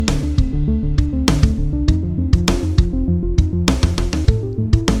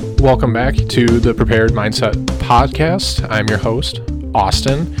Welcome back to the Prepared Mindset Podcast. I'm your host,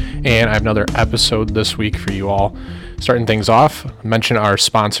 Austin, and I have another episode this week for you all. Starting things off, mention our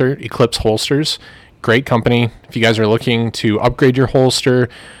sponsor, Eclipse Holsters. Great company. If you guys are looking to upgrade your holster,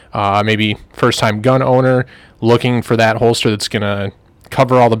 maybe first-time gun owner, looking for that holster that's going to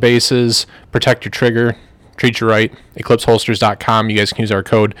cover all the bases, protect your trigger, treat you right, eclipseholsters.com. You guys can use our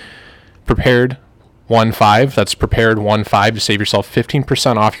code PREPARED15. That's prepared15 to save yourself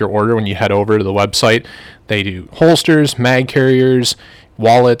 15% off your order when you head over to the website. They do holsters, mag carriers,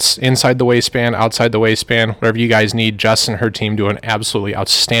 wallets, inside the waistband, outside the waistband, whatever you guys need. Jess and her team do an absolutely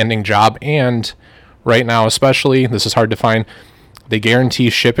outstanding job. And right now, especially, this is hard to find, they guarantee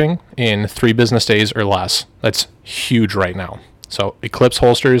shipping in 3 business days or less. That's huge right now. So Eclipse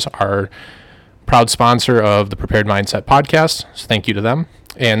Holsters are proud sponsor of the Prepared Mindset Podcast. So thank you to them.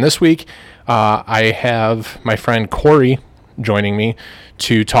 And this week, I have my friend Kori joining me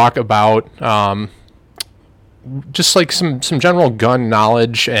to talk about just like some general gun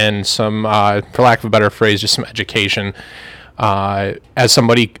knowledge and some, for lack of a better phrase, just some education. As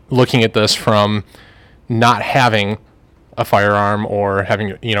somebody looking at this from not having a firearm or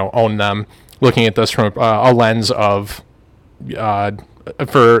having, owned them, looking at this from a lens of,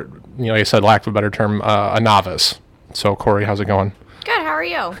 for, like I said, lack of a better term, a novice. So, Kori, how's it going? Good. How are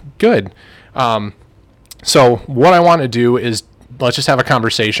you? Good. So what I want to do is let's just have a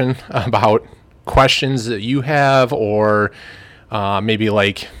conversation about questions that you have, or maybe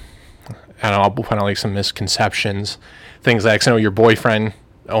like, I don't know, kind of like some misconceptions, things like, 'cause I know your boyfriend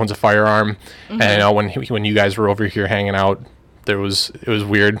owns a firearm, and I know when you guys were over here hanging out, it was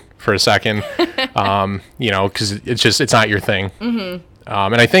weird for a second, because it's not your thing. And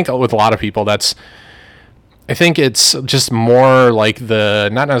I think with a lot of people, I think it's just more like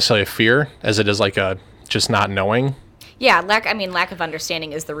not necessarily a fear as it is like a just not knowing. Yeah, lack of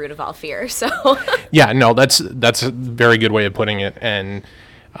understanding is the root of all fear. So yeah, no, that's a very good way of putting it. And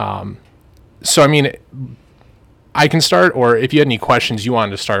so I mean, I can start, or if you had any questions you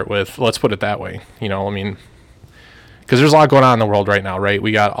wanted to start with, let's put it that way. Because there's a lot going on in the world right now, right?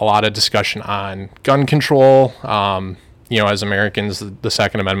 We got a lot of discussion on gun control. As Americans, the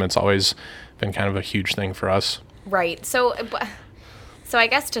Second Amendment's always been kind of a huge thing for us. Right. So I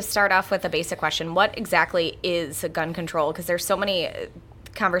guess to start off with a basic question, what exactly is gun control? Because there's so many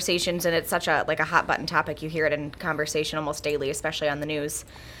conversations, and it's such a hot button topic. You hear it in conversation almost daily, especially on the news,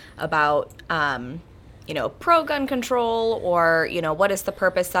 about pro gun control, or what is the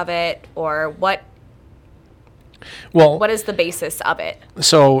purpose of it, or what is the basis of it?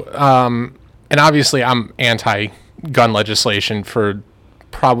 So and obviously I'm anti-gun legislation for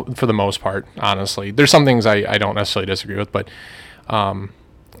the most part, honestly. There's some things I don't necessarily disagree with, but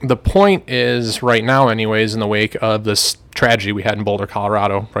the point is, right now anyways, in the wake of this tragedy we had in Boulder,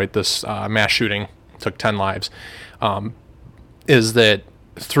 Colorado, right, this mass shooting took 10 lives, is that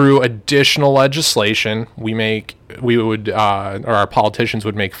through additional legislation, our politicians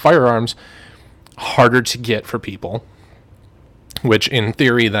would make firearms harder to get for people, which in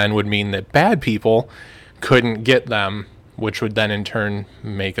theory then would mean that bad people couldn't get them, which would then in turn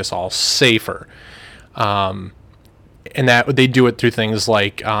make us all safer. And that they do it through things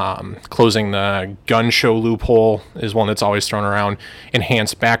like closing the gun show loophole is one that's always thrown around,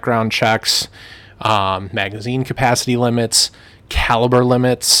 enhanced background checks, magazine capacity limits, caliber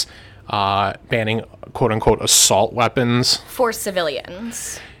limits, banning quote-unquote assault weapons. For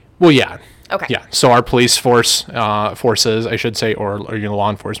civilians. Well, yeah. Okay. Yeah. So our police forces, I should say, or law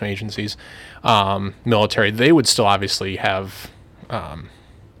enforcement agencies, military, they would still obviously have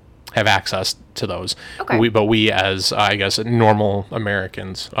access to those. Okay. But we as, I guess, normal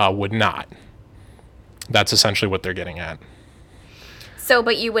Americans would not. That's essentially what they're getting at. So,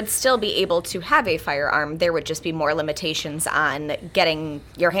 but you would still be able to have a firearm. There would just be more limitations on getting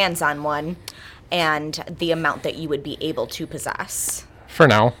your hands on one and the amount that you would be able to possess. For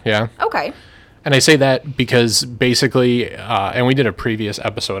now, yeah. Okay. And I say that because basically, and we did a previous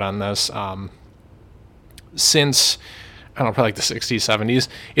episode on this, since, I don't know, probably like the 60s, 70s,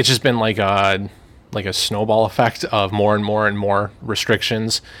 it's just been like a snowball effect of more and more and more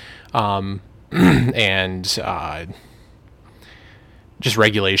restrictions, and just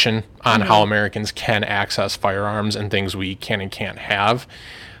regulation on how Americans can access firearms and things we can and can't have.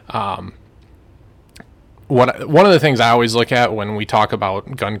 One of the things I always look at when we talk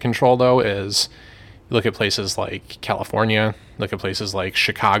about gun control, though, is you look at places like California, look at places like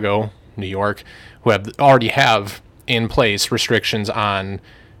Chicago, New York, who already have in place restrictions on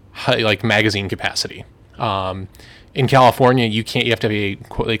like magazine capacity. In California, you have to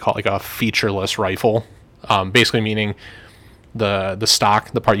have what they call like a featureless rifle, basically meaning the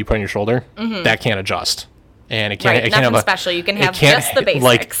stock, the part you put on your shoulder, that can't adjust. And it can't, Right, it can't nothing have special. You can have can't just the basics.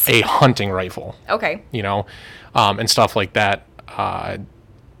 like a hunting rifle, Okay. and stuff like that.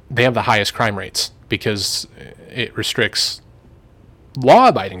 They have the highest crime rates because it restricts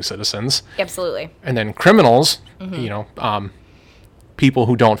law-abiding citizens. Absolutely. And then criminals, people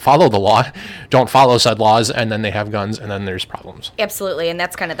who don't follow the law, don't follow said laws, and then they have guns, and then there's problems. Absolutely, and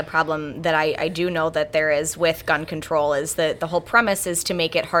that's kind of the problem that I do know that there is with gun control, is that the whole premise is to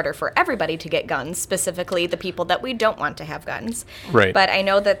make it harder for everybody to get guns, specifically the people that we don't want to have guns. Right. But I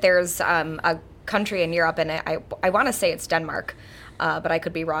know that there's a country in Europe, and I want to say it's Denmark, but I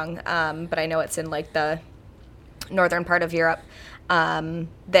could be wrong, but I know it's in like the northern part of Europe.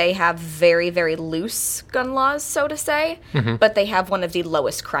 They have very, very loose gun laws, so to say, but they have one of the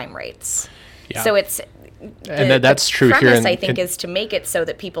lowest crime rates. Yeah. So it's that's true the here. premise, I think, is to make it so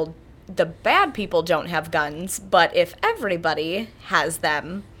that the bad people don't have guns, but if everybody has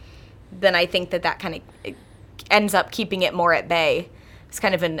them, then I think that kind of ends up keeping it more at bay. It's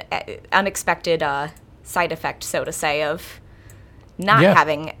kind of an unexpected side effect, so to say, of not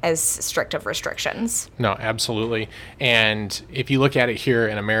having as strict of restrictions. No, absolutely. And if you look at it here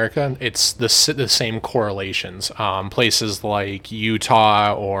in America, it's the same correlations. Places like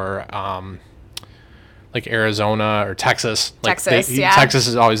Utah or like Arizona or Texas. Texas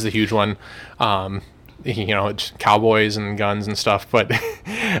is always the huge one. It's cowboys and guns and stuff. But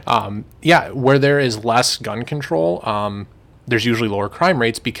where there is less gun control, there's usually lower crime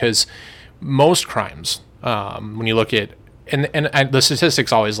rates because most crimes, when you look at And the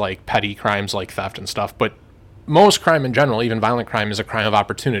statistics always like petty crimes like theft and stuff, but most crime in general, even violent crime, is a crime of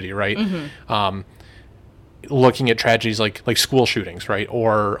opportunity, right? Looking at tragedies like school shootings, right,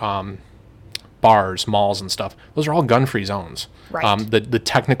 or bars, malls, and stuff. Those are all gun-free zones. Right. The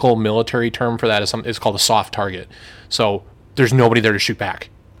technical military term for that is called a soft target. So there's nobody there to shoot back.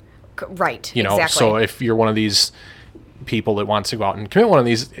 Right. Exactly. So if you're one of these people that wants to go out and commit one of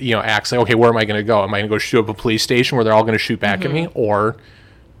these, acts, like, okay, where am I going to go? Am I going to go shoot up a police station where they're all going to shoot back at me? Or,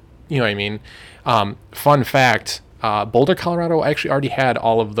 you know what I mean? Fun fact, Boulder, Colorado actually already had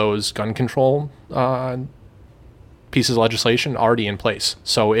all of those gun control pieces of legislation already in place.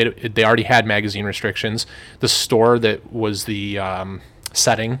 So they already had magazine restrictions. The store that was the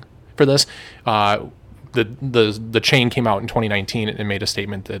setting for this, the chain came out in 2019 and made a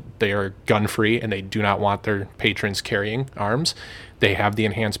statement that they are gun-free and they do not want their patrons carrying arms. They have the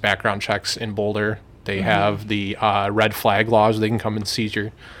enhanced background checks in Boulder. They have the red flag laws. They can come and seize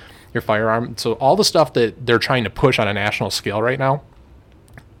your firearm. So all the stuff that they're trying to push on a national scale right now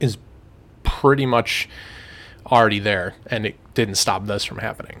is pretty much already there, and it didn't stop this from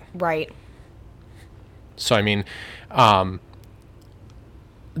happening. Right. So, I mean,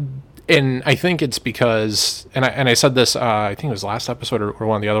 and I think it's because, and I said this, I think it was last episode or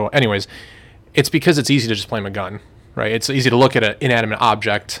one of the other ones. Anyways, it's because it's easy to just blame a gun, right? It's easy to look at an inanimate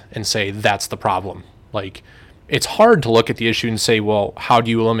object and say that's the problem. Like, it's hard to look at the issue and say, well, how do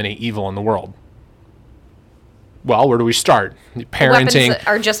you eliminate evil in the world? Well, where do we start? Parenting. Weapons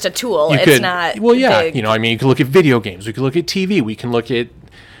are just a tool. Not. Well, yeah. big. You can look at video games. We can look at TV. We can look at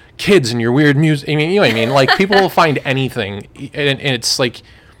kids and your weird music. I mean, you know what I mean? Like, people will find anything, and it's like,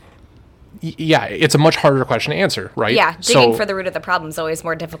 yeah, it's a much harder question to answer, right? Yeah, digging for the root of the problem is always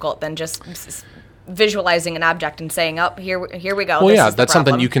more difficult than just visualizing an object and saying, "Oh, here we go." Well, yeah, that's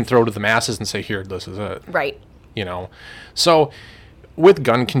something you can throw to the masses and say, "Here, this is it." Right. So with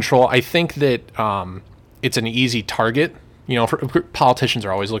gun control, I think that it's an easy target. Politicians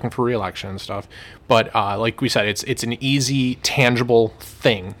are always looking for re-election and stuff, but like we said, it's an easy, tangible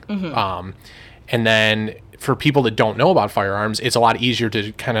thing. And then for people that don't know about firearms, it's a lot easier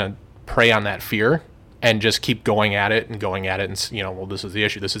to kind of prey on that fear and just keep going at it and well, this is the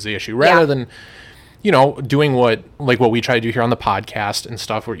issue, rather than doing what we try to do here on the podcast and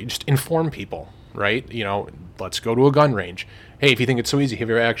stuff, where you just inform people, right? Let's go to a gun range. Hey, if you think it's so easy, have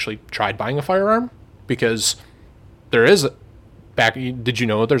you ever actually tried buying a firearm? Because there is did you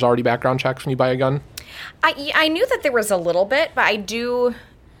know that there's already background checks when you buy a gun? I knew that there was a little bit, but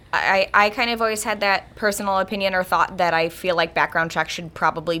I kind of always had that personal opinion or thought that I feel like background checks should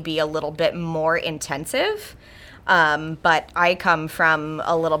probably be a little bit more intensive. But I come from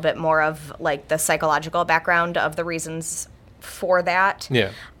a little bit more of like the psychological background of the reasons for that.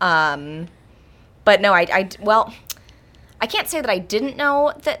 Yeah. But no, I can't say that I didn't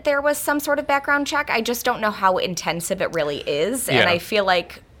know that there was some sort of background check. I just don't know how intensive it really is. And I feel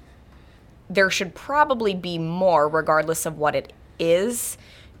like there should probably be more regardless of what it is,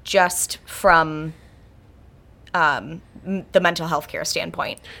 just from the mental health care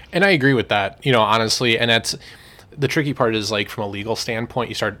standpoint. And I agree with that, honestly. And that's the tricky part is like from a legal standpoint,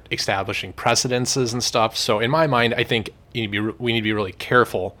 you start establishing precedences and stuff. So in my mind, I think we need to be really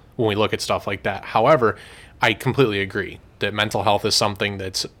careful when we look at stuff like that. However, I completely agree that mental health is something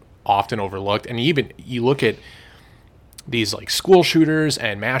that's often overlooked. And even you look at these like school shooters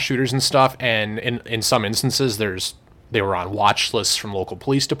and mass shooters and stuff, and in some instances they were on watch lists from local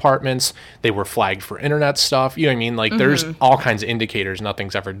police departments. They were flagged for internet stuff. You know what I mean? Like there's all kinds of indicators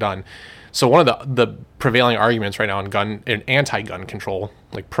nothing's ever done. So one of the prevailing arguments right now in anti-gun control,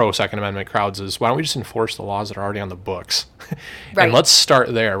 like pro Second Amendment crowds, is why don't we just enforce the laws that are already on the books? Right. And let's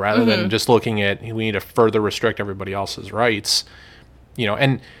start there rather than just looking at we need to further restrict everybody else's rights. You know,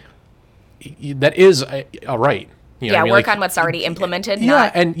 and that is a right. You know yeah, what I mean? work Like, on what's already implemented. Yeah,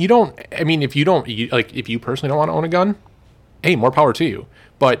 not... and you don't. I mean, if you personally don't want to own a gun, hey, more power to you.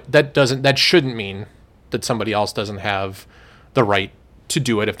 But that shouldn't mean that somebody else doesn't have the right to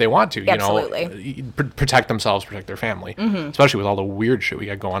do it if they want to. Absolutely. Know, protect themselves, protect their family, especially with all the weird shit we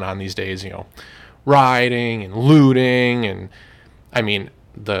got going on these days. You know, rioting and looting, and I mean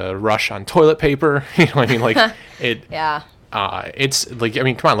the rush on toilet paper. You know, what I mean, like it. Yeah. It's like, I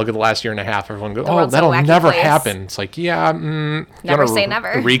mean, come on, look at the last year and a half. Everyone goes, world's a that'll wacky never place. happen. It's like, yeah, Never say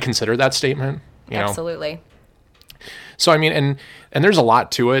never. Reconsider that statement. You know? Absolutely. So, I mean, and there's a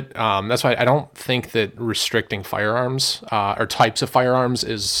lot to it. That's why I don't think that restricting firearms or types of firearms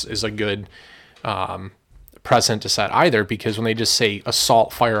is a good precedent to set either, because when they just say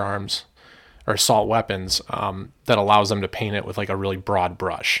assault firearms or assault weapons, that allows them to paint it with like a really broad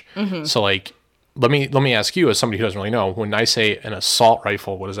brush. So like, let me ask you, as somebody who doesn't really know, when I say an assault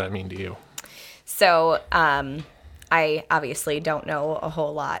rifle, what does that mean to you? So, I obviously don't know a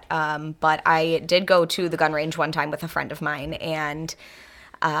whole lot, but I did go to the gun range one time with a friend of mine, and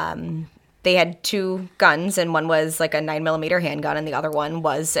they had two guns, and one was like a 9mm handgun, and the other one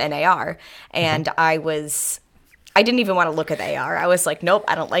was an AR. And I didn't even want to look at the AR. I was like, nope,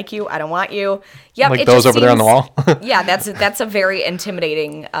 I don't like you. I don't want you. Yep, like those over there on the wall? Yeah, that's a very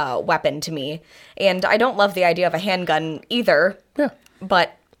intimidating weapon to me. And I don't love the idea of a handgun either. Yeah.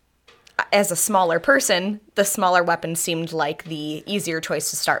 But as a smaller person, the smaller weapon seemed like the easier choice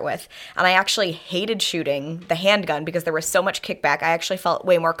to start with. And I actually hated shooting the handgun because there was so much kickback. I actually felt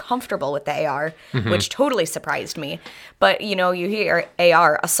way more comfortable with the AR, which totally surprised me. But, you know, you hear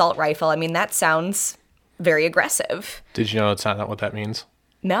AR, assault rifle. I mean, that sounds very aggressive. Did you know that's not what that means?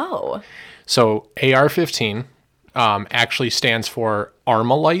 No. So AR-15 actually stands for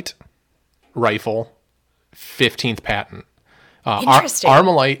Armalite Rifle 15th patent. Interesting.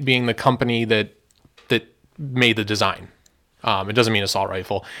 Armalite being the company that made the design. It doesn't mean assault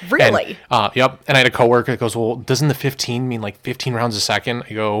rifle. Really? And, yep. And I had a coworker that goes, well, doesn't the 15 mean like 15 rounds a second?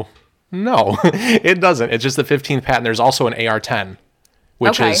 I go, no, it doesn't. It's just the 15th patent. There's also an AR-10.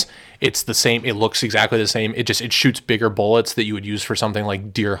 Which is, it's the same. It looks exactly the same. It shoots bigger bullets that you would use for something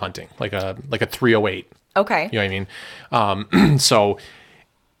like deer hunting, like a 308. Okay. You know what I mean? So,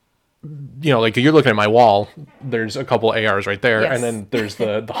 you know, like you're looking at my wall, there's a couple ARs right there, Yes. and then there's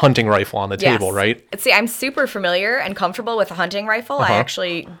the hunting rifle on the table, Yes. right? See, I'm super familiar and comfortable with a hunting rifle. I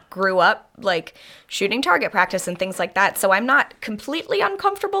actually grew up like shooting target practice and things like that. So I'm not completely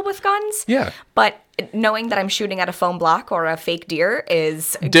uncomfortable with guns. Yeah. But knowing that I'm shooting at a foam block or a fake deer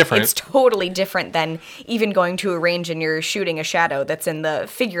is Different. It's totally different than even going to a range and you're shooting a shadow that's in the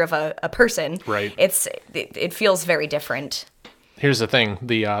figure of a person. Right. It feels very different. Here's the thing: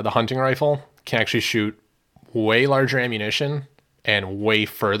 the hunting rifle can actually shoot way larger ammunition and way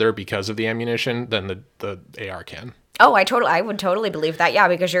further because of the ammunition than the AR can. Oh, I would totally believe that. Yeah,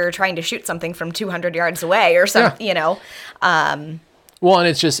 because you're trying to shoot something from 200 yards away or something, you know. Well, and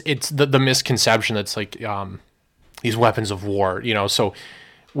it's the misconception that's like these weapons of war, you know. So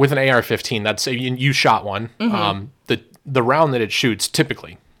with an AR-15, that's you shot one. The round that it shoots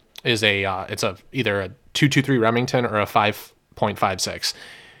typically is it's either a .223 Remington or a 5.56.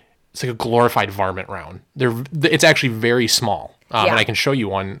 It's like a glorified varmint round. It's actually very small, and I can show you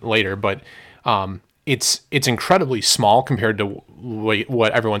one later. But it's incredibly small compared to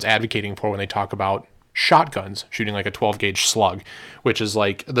what everyone's advocating for when they talk about shotguns shooting like a 12 gauge slug, which is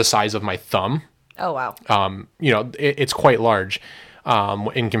like the size of my thumb. Oh, wow. You know, it's quite large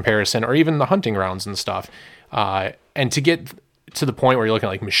in comparison, or even the hunting rounds and stuff. And to get to the point where you're looking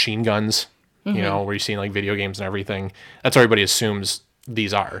at like machine guns, you know, where you're seeing like video games and everything, that's what everybody assumes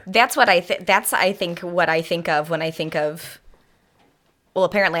these are. That's what I think what I think of when I think of, well,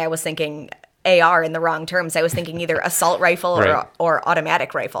 apparently I was thinking AR in the wrong terms. I was thinking either assault rifle Right. or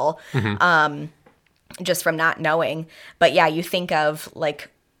automatic rifle, just from not knowing. But yeah, you think of like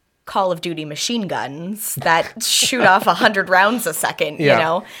Call of Duty machine guns that shoot off 100 rounds a second, you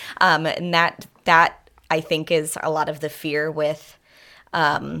know? And that I think is a lot of the fear with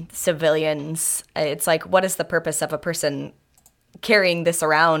civilians. It's like, what is the purpose of a person carrying this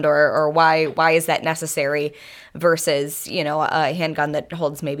around, or why is that necessary versus, a handgun that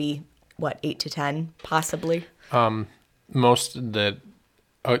holds maybe, 8 to 10 possibly? Most that,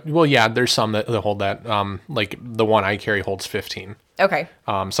 well, yeah, there's some that hold that. Like the one I carry holds 15. Okay.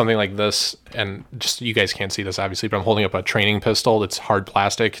 Something like this, and just, you guys can't see this obviously, but I'm holding up a training pistol that's hard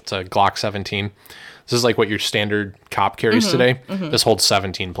plastic. It's a Glock 17. This is like what your standard cop carries today. This holds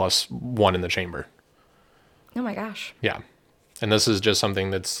 17 plus 1 in the chamber. Oh my gosh. Yeah. And this is just something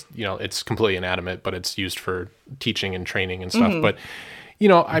that's, it's completely inanimate, but it's used for teaching and training and stuff. But,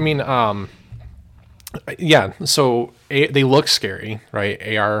 yeah, so they look scary,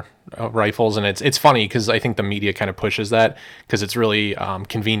 right? AR rifles. And it's funny because I think the media kind of pushes that because it's really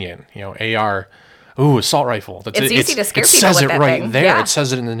convenient. AR, assault rifle. It's easy to scare people says with it that right thing. there. Yeah. It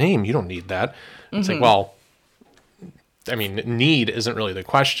says it in the name. You don't need that. It's like, well, I mean, need isn't really the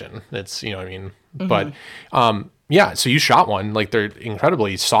question. It's, but, yeah. So you shot one. Like, they're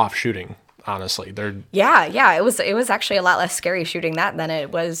incredibly soft shooting. Honestly, they're yeah. It was actually a lot less scary shooting that than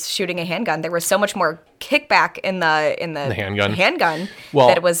it was shooting a handgun. There was so much more kickback in the handgun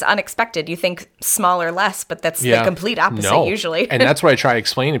that it was unexpected. You think smaller, less, but that's the complete opposite usually. And that's what I try to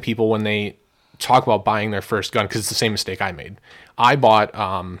explain to people when they talk about buying their first gun, because it's the same mistake I made. I bought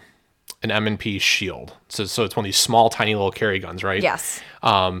an M&P Shield, so it's one of these small, tiny little carry guns, right? Yes.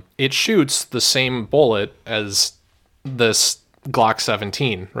 It shoots the same bullet as this Glock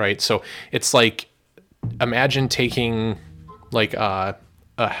 17, right? So it's like, imagine taking like a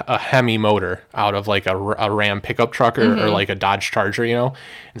Hemi motor out of like a Ram pickup truck or like a Dodge Charger, and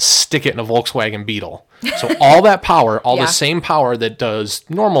stick it in a Volkswagen Beetle. So all that power, the same power that does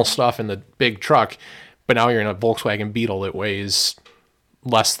normal stuff in the big truck, but now you're in a Volkswagen Beetle that weighs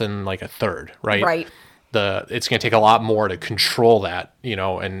less than like a third, right? Right. It's going to take a lot more to control that,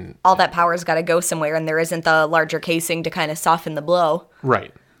 and all that power's got to go somewhere, and there isn't the larger casing to kind of soften the blow.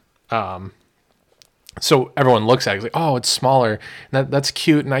 Right. So everyone looks at it like, oh, it's smaller. That's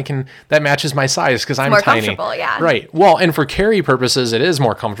cute, and that matches my size because I'm more tiny. Comfortable, yeah. Right. Well, and for carry purposes, it is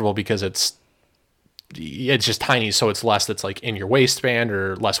more comfortable because it's just tiny, so it's less that's like in your waistband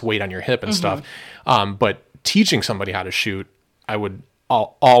or less weight on your hip and stuff. But teaching somebody how to shoot, I would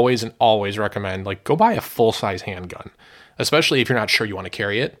I'll always recommend, like, go buy a full-size handgun, especially if you're not sure you want to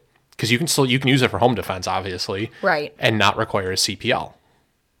carry it, because you can use it for home defense, obviously, right, and not require a CPL.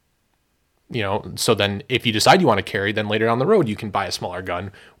 So then if you decide you want to carry, then later down the road you can buy a smaller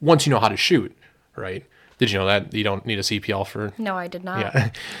gun once you know how to shoot, right? Did you know that you don't need a CPL for? No, I did not.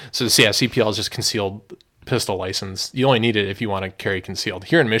 Yeah. So yeah, CPL is just concealed pistol license. You only need it if you want to carry concealed.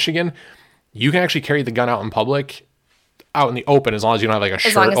 Here in Michigan, you can actually carry the gun out in public, out in the open, as long as you don't have like a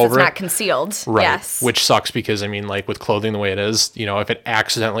shirt over it. As long as it's not concealed. Right. Yes. Which sucks because, like with clothing the way it is, if it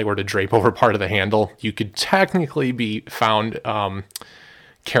accidentally were to drape over part of the handle, you could technically be found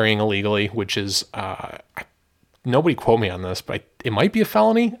carrying illegally, which is, nobody quote me on this, but it might be a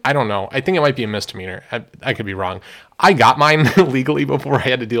felony. I don't know. I think it might be a misdemeanor. I could be wrong. I got mine legally before I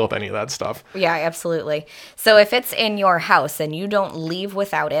had to deal with any of that stuff. Yeah, absolutely. So if it's in your house and you don't leave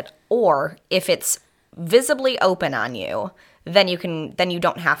without it, or if it's visibly open on you, then you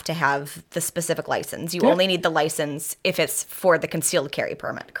don't have to have the specific license. You only need the license if it's for the concealed carry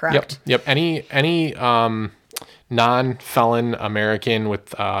permit, correct? Yep. Any non-felon American with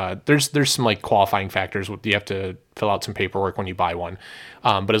there's some like qualifying factors. You have to fill out some paperwork when you buy one,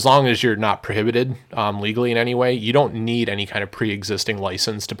 but as long as you're not prohibited legally in any way, you don't need any kind of pre-existing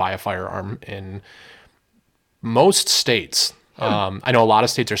license to buy a firearm in most states. I know a lot of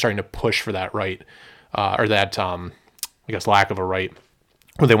states are starting to push for that right, or that I guess lack of a right,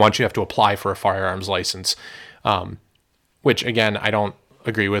 where they want you to have to apply for a firearms license, which again I don't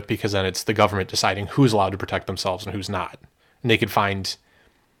agree with, because then it's the government deciding who's allowed to protect themselves and who's not. And they could find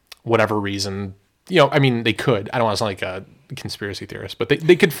whatever reason, they could, I don't want to sound like a conspiracy theorist, but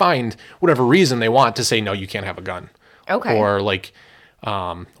they could find whatever reason they want to say, no, you can't have a gun. Okay. Or like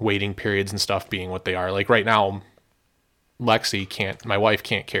waiting periods and stuff being what they are. Like right now, my wife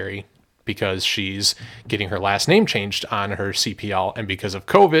can't carry because she's getting her last name changed on her CPL. And because of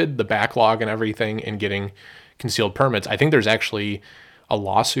COVID, the backlog and everything, and getting concealed permits, I think there's actually a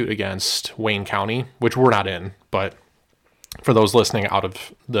lawsuit against Wayne County, which we're not in, but for those listening out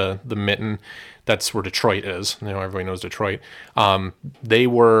of the mitten, that's where Detroit is. Everybody knows Detroit. They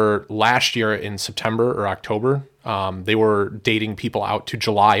were last year in September or October, they were dating people out to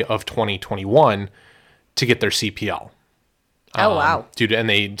July of 2021 to get their CPL. Oh, wow. Dude, and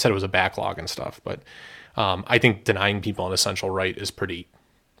they said it was a backlog and stuff, but I think denying people an essential right is pretty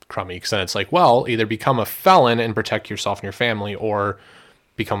crummy, because then it's like, well, either become a felon and protect yourself and your family, or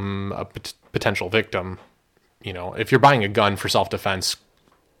become a potential victim. You know, if you're buying a gun for self-defense,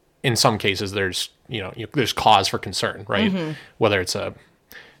 in some cases there's there's cause for concern, right? Whether it's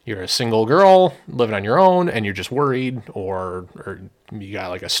you're a single girl living on your own and you're just worried, or you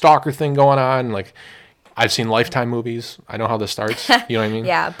got like a stalker thing going on. Like, I've seen Lifetime movies. I know how this starts. You know what I mean?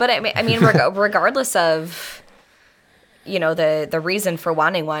 Yeah, but I mean, regardless of, the reason for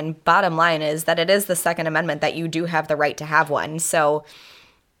wanting one, bottom line is that it is the Second Amendment that you do have the right to have one. So,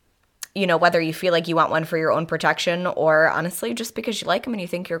 whether you feel like you want one for your own protection, or honestly just because you like them and you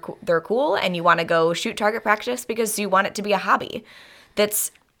think they're cool and you want to go shoot target practice because you want it to be a hobby,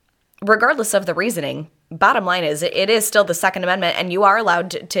 that's regardless of the reasoning, bottom line is it is still the Second Amendment and you are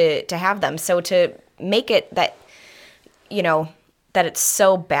allowed to have them. So to make it that, that it's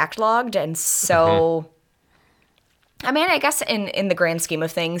so backlogged and so, I mean, I guess in the grand scheme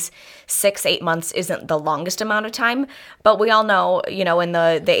of things, 6-8 months isn't the longest amount of time, but we all know, in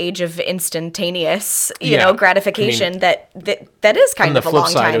the age of instantaneous, gratification, that is kind of a long time.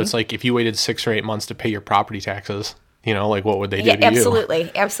 On the flip side, it's like if you waited 6 or 8 months to pay your property taxes, like what would they do to absolutely,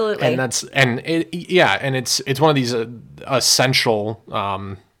 you? Absolutely. And it's one of these essential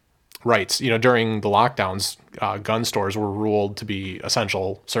rights. During the lockdowns, gun stores were ruled to be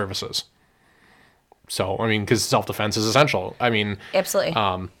essential services. So, I mean, because self-defense is essential. I mean, absolutely.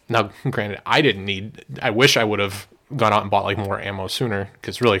 Now, granted, I wish I would have gone out and bought like more ammo sooner,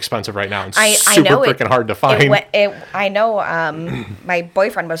 because it's really expensive right now and super freaking hard to find. I know my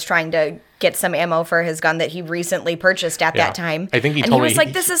boyfriend was trying to get some ammo for his gun that he recently purchased at that time. I think he told me. And he was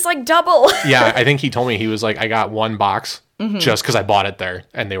like, this is like double. Yeah, I think he told me, he was like, I got one box just because I bought it there.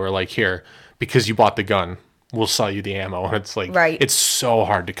 And they were like, here, because you bought the gun, we'll sell you the ammo. And it's like, right. It's so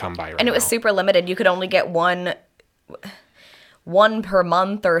hard to come by right now. And it was super limited. You could only get one per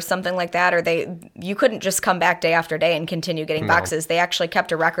month or something like that, or you couldn't just come back day after day and continue getting boxes. They actually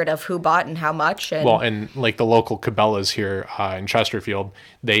kept a record of who bought and how much. And like the local Cabela's here in Chesterfield,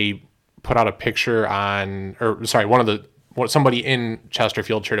 they put out a picture somebody in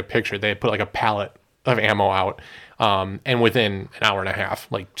Chesterfield shared a picture. They had put like a pallet of ammo out, and within an hour and a half,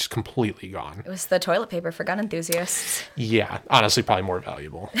 like just completely gone. It was the toilet paper for gun enthusiasts. Yeah, honestly, probably more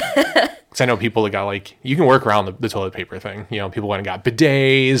valuable. Because I know people that got like, you can work around the toilet paper thing. People went and got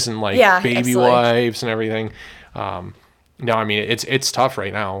bidets and like baby absolutely. Wipes and everything. No, I mean, it's tough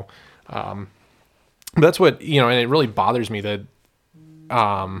right now. That's what, and it really bothers me that,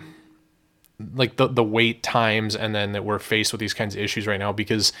 like the wait times, and then that we're faced with these kinds of issues right now,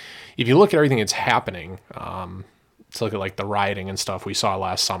 because if you look at everything that's happening, to look at like the rioting and stuff we saw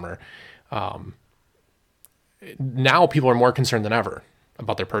last summer, now people are more concerned than ever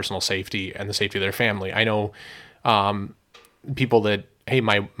about their personal safety and the safety of their family. I know people that, hey,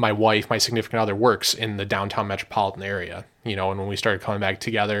 my wife, my significant other works in the downtown metropolitan area, and when we started coming back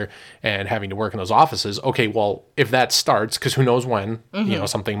together and having to work in those offices, okay, well, if that starts, because who knows when,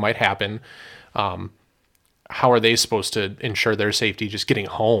 something might happen, how are they supposed to ensure their safety just getting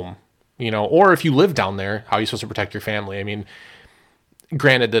home, or if you live down there, how are you supposed to protect your family? I mean,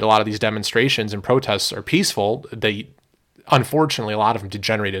 granted that a lot of these demonstrations and protests are peaceful, unfortunately, a lot of them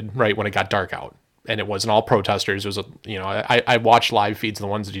degenerated right when it got dark out. And it wasn't all protesters. It was, I watched live feeds of the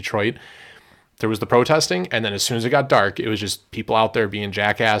ones in Detroit. There was the protesting, and then as soon as it got dark, it was just people out there being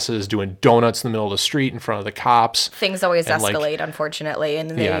jackasses, doing donuts in the middle of the street in front of the cops. Things always escalate, unfortunately, and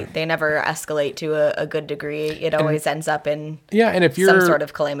they never escalate to a good degree. It always ends up in and if you're some sort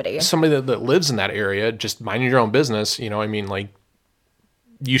of calamity. Somebody that lives in that area, just minding your own business, I mean, like,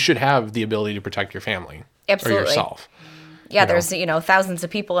 you should have the ability to protect your family. Absolutely. Or yourself. Yeah, there's, thousands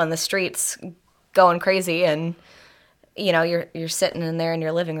of people in the streets going crazy, and you're sitting in there in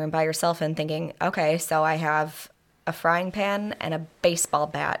your living room by yourself and thinking, okay, so I have a frying pan and a baseball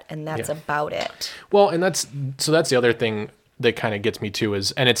bat, and that's about it. Well, and that's the other thing that kind of gets me too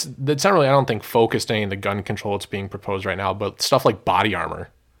is, and it's not really, I don't think, focused any of the gun control that's being proposed right now, but stuff like body armor.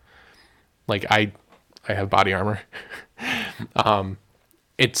 Like I have body armor.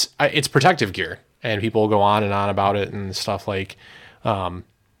 It's protective gear, and people go on and on about it and stuff like,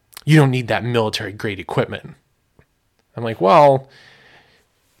 you don't need that military grade equipment. I'm like, well,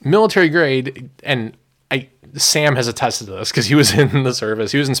 military grade, and Sam has attested to this because he was in the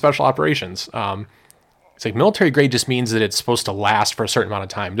service. He was in special operations. It's like military grade just means that it's supposed to last for a certain amount of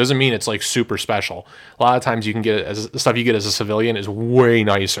time. It doesn't mean it's like super special. A lot of times you can get it as the stuff you get as a civilian is way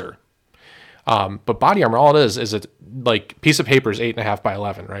nicer. But body armor, all it is a like piece of paper is 8.5 by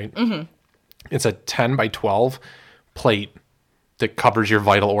 11, right? Mm-hmm. It's a 10 by 12 plate that covers your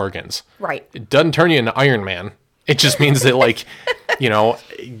vital organs. Right. It doesn't turn you into Iron Man. It just means that, like,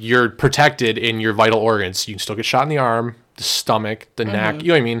 you're protected in your vital organs. You can still get shot in the arm, the stomach, the neck. You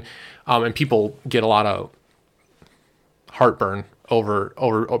know what I mean? And people get a lot of heartburn over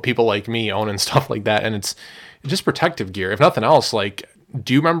people like me owning stuff like that. And it's just protective gear. If nothing else, like,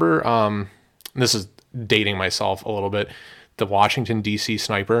 do you remember, this is dating myself a little bit, the Washington, D.C.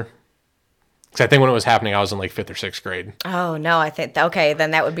 sniper? Because I think when it was happening, I was in like 5th or 6th grade. Oh, no, I think, okay,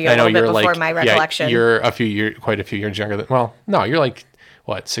 then that would be a little bit before my recollection. Yeah, you're quite a few years younger than, well, no, you're like,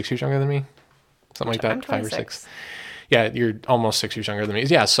 what, 6 years younger than me? Something like that, I'm 5 or 6. Yeah, you're almost 6 years younger than me.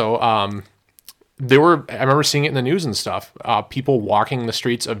 Yeah, so I remember seeing it in the news and stuff, people walking the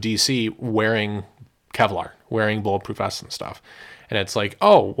streets of D.C. wearing Kevlar, wearing bulletproof vests and stuff. And it's like,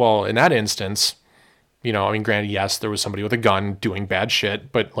 oh, well, in that instance, I mean, granted, yes, there was somebody with a gun doing bad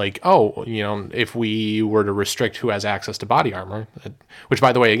shit, but like, oh, if we were to restrict who has access to body armor, which,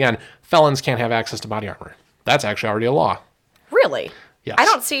 by the way, again, felons can't have access to body armor. That's actually already a law. Really? Yes.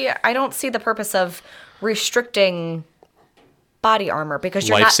 I don't see the purpose of restricting body armor because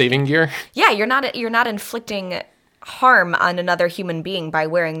you're life-saving gear. Yeah, you're not inflicting harm on another human being by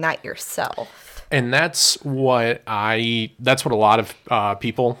wearing that yourself. And that's what a lot of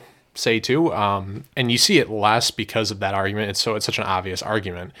people say too, and you see it less because of that argument. It's such an obvious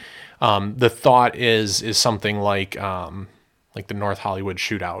argument. The thought is something like the North Hollywood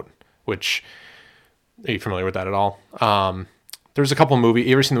shootout, which, are you familiar with that at all? There's a couple movies.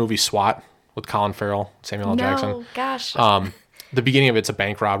 You ever seen the movie SWAT with Colin Farrell, Samuel L. Jackson? No, gosh. The beginning of it's a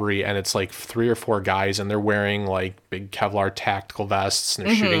bank robbery, and it's like 3 or 4 guys, and they're wearing like big Kevlar tactical vests, and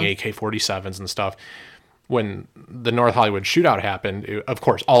they're shooting AK-47s and stuff. When the North Hollywood shootout happened, of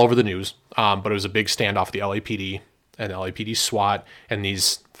course, all over the news, but it was a big standoff with the LAPD and the LAPD SWAT and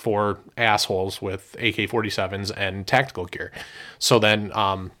these 4 assholes with AK-47s and tactical gear. So then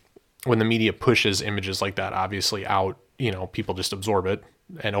when the media pushes images like that, obviously out, people just absorb it.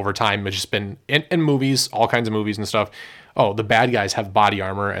 And over time, it's just been in movies, all kinds of movies and stuff. Oh, the bad guys have body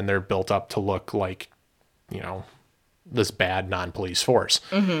armor and they're built up to look like, this bad non-police force.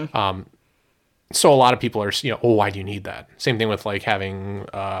 So a lot of people are, oh, why do you need that? Same thing with like having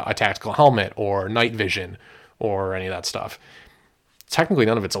a tactical helmet or night vision or any of that stuff. Technically,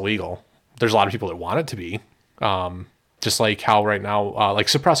 none of it's illegal. There's a lot of people that want it to be. Just like how right now, like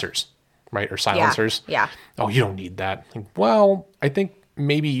suppressors, right? Or silencers. Yeah. Oh, you don't need that. Like, well, I think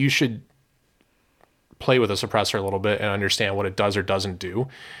maybe you should play with a suppressor a little bit and understand what it does or doesn't do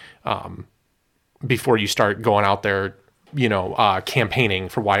before you start going out there campaigning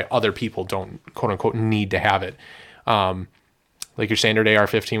for why other people don't, quote unquote, need to have it. Like your standard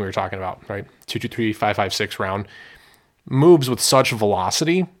AR-15 we were talking about, right? 223, 5.56 round moves with such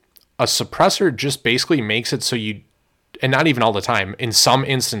velocity. A suppressor just basically makes it so you, and not even all the time, in some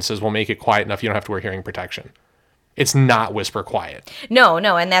instances will make it quiet enough you don't have to wear hearing protection. It's not whisper quiet. No,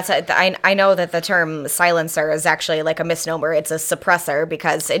 and that's I know that the term silencer is actually like a misnomer. It's a suppressor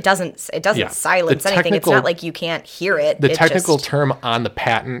because it doesn't silence anything. It's not like you can't hear it. The technical term on the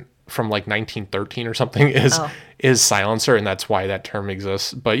patent from like 1913 or something is silencer, and that's why that term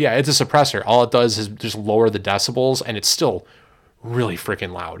exists. But yeah, it's a suppressor. All it does is just lower the decibels, and it's still really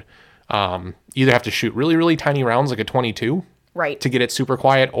freaking loud. Either have to shoot really, really tiny rounds like a 22 right, to get it super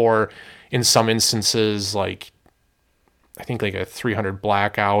quiet, or in some instances, like I think like a 300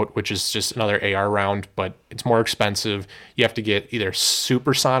 blackout, which is just another AR round, but it's more expensive. You have to get either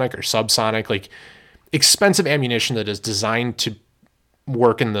supersonic or subsonic, like expensive ammunition that is designed to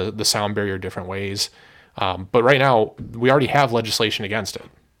work in the sound barrier different ways. But right now, we already have legislation against it.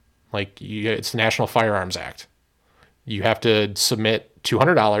 Like it's the National Firearms Act. You have to submit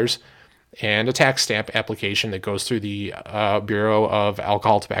 $200 and a tax stamp application that goes through the Bureau of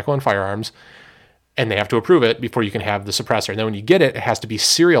Alcohol, Tobacco, and Firearms, and they have to approve it before you can have the suppressor. And then when you get it, it has to be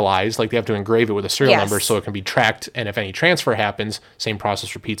serialized, like they have to engrave it with a serial number so it can be tracked, and if any transfer happens, same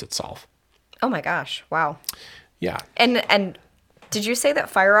process repeats itself. Oh my gosh, wow. Yeah. And did you say that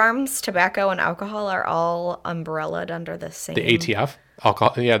firearms, tobacco, and alcohol are all umbrellaed under the same... The ATF?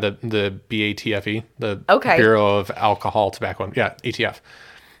 Alcohol, yeah, the BATFE, the okay. Bureau of Alcohol, Tobacco, yeah, ATF.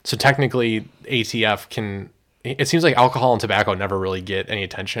 So technically, ATF can... It seems like alcohol and tobacco never really get any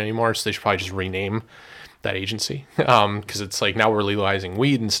attention anymore, so they should probably just rename that agency. Because it's like, now we're legalizing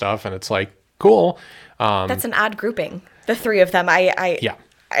weed and stuff, and it's like, cool. That's an odd grouping, the three of them. I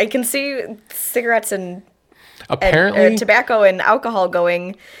can see cigarettes and apparently tobacco and alcohol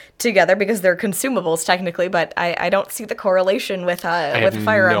going together because they're consumables technically, but I don't see the correlation with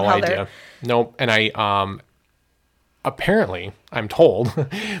firearm. No idea. Nope. And apparently, I'm told,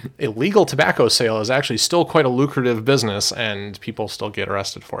 illegal tobacco sale is actually still quite a lucrative business, and people still get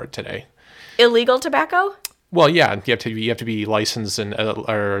arrested for it today. Illegal tobacco? Well, yeah, you have to be licensed and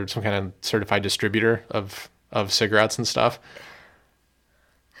or some kind of certified distributor of cigarettes and stuff.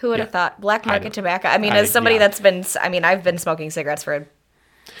 Who would Yeah. have thought black market know. tobacco? I mean, as somebody Yeah. I've been smoking cigarettes for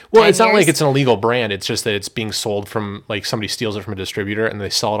Well, 10 it's not like years. it's an illegal brand. It's just that it's being sold from, like, somebody steals it from a distributor and they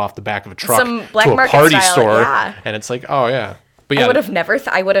sell it off the back of a truck Some black to a market party style, store. yeah. And it's like, oh, yeah. But yeah. I would have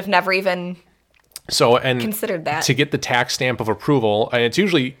never even considered that. To get the tax stamp of approval, and it's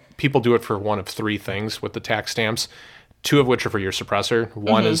usually people do it for one of three things with the tax stamps, two of which are for your suppressor.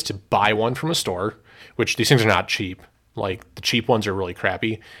 One is to buy one from a store, which these things are not cheap. Like, the cheap ones are really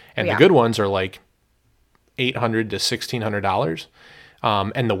crappy, and the good ones are like $800 to $1,600.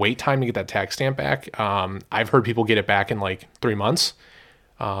 And the wait time to get that tax stamp back, I've heard people get it back in like 3 months.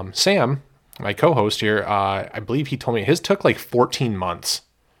 Sam, my co-host here, I believe he told me his took like 14 months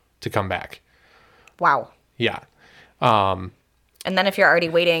to come back. Wow. Yeah. And then if you're already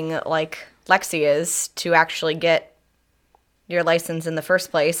waiting, like Lexi is, to actually get your license in the first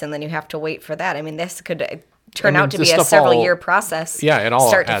place, and then you have to wait for that. I mean, this could turn out to be a several-year process. Yeah, it all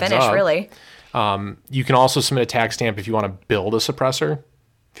start to adds finish, up. really. You can also submit a tax stamp if you want to build a suppressor,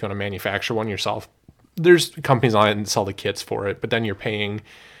 if you want to manufacture one yourself. There's companies on it and sell the kits for it, but then you're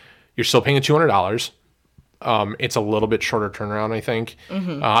still paying the $200. It's a little bit shorter turnaround, I think,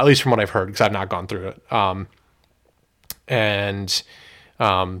 at least from what I've heard, because I've not gone through it. And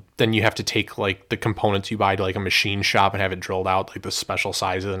then you have to take like the components you buy to like a machine shop and have it drilled out, like the special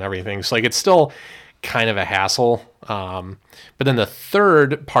sizes and everything. So like it's still kind of a hassle. But then the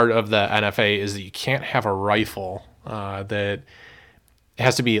third part of the NFA is that you can't have a rifle that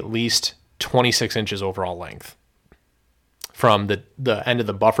has to be at least 26 inches overall length from the end of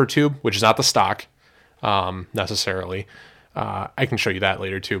the buffer tube, which is not the stock necessarily. I can show you that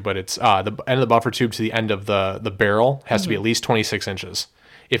later too, but it's the end of the buffer tube to the end of the barrel has to be at least 26 inches.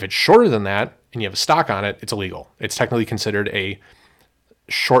 If it's shorter than that and you have a stock on it, it's illegal. It's technically considered a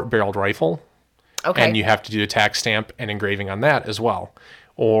short barreled rifle. Okay. And you have to do a tax stamp and engraving on that as well.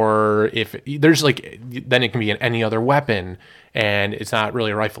 Or if there's like, then it can be in any other weapon, and it's not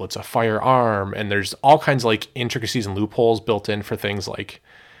really a rifle, it's a firearm. And there's all kinds of like intricacies and loopholes built in for things like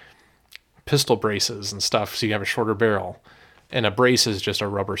pistol braces and stuff. So you have a shorter barrel, and a brace is just a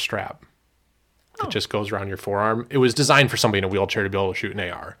rubber strap that just goes around your forearm. It was designed for somebody in a wheelchair to be able to shoot an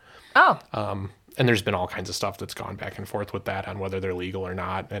AR. Oh. And there's been all kinds of stuff that's gone back and forth with that on whether they're legal or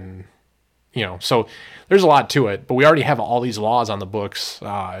not. And, you know, so there's a lot to it, but we already have all these laws on the books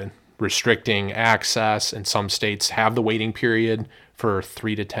restricting access, and some states have the waiting period for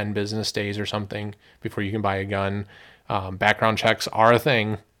 3 to 10 business days or something before you can buy a gun. Background checks are a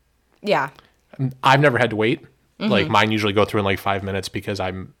thing. Yeah. I've never had to wait. Like mine usually go through in like 5 minutes because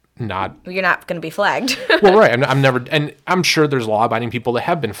I'm not. You're not going to be flagged. Well, right. I'm never, and I'm sure there's law-abiding people that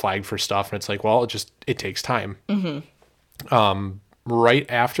have been flagged for stuff, and it's like, well, it takes time. Right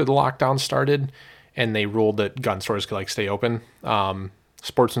after the lockdown started, and they ruled that gun stores could like stay open.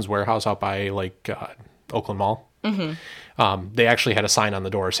 Sportsman's Warehouse out by like Oakland Mall. They actually had a sign on the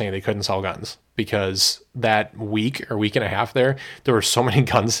door saying they couldn't sell guns because that week or week and a half there were so many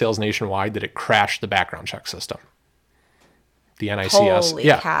gun sales nationwide that it crashed the background check system. The NICS. Holy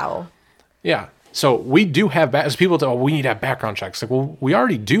cow. Yeah. So we do have, as people say, oh, we need to have background checks. Like, well, we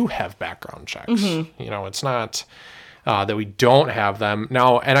already do have background checks. You know, it's not that we don't have them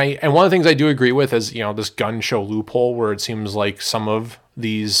now. And one of the things I do agree with is, you know, this gun show loophole where it seems like some of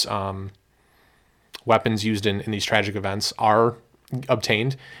these weapons used in these tragic events are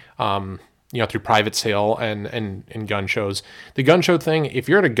obtained, you know, through private sale and gun shows. The gun show thing, if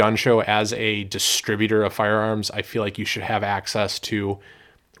you're at a gun show as a distributor of firearms, I feel like you should have access to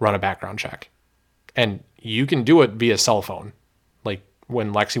run a background check. And you can do it via cell phone. Like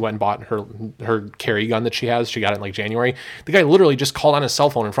when Lexi went and bought her carry gun that she has, she got it in like January. The guy literally just called on his cell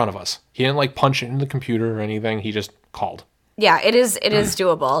phone in front of us. He didn't like punch it into the computer or anything. He just called. Yeah, it is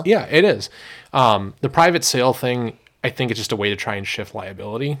doable. Yeah, it is. The private sale thing, I think it's just a way to try and shift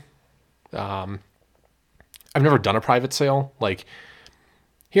liability. I've never done a private sale. Like,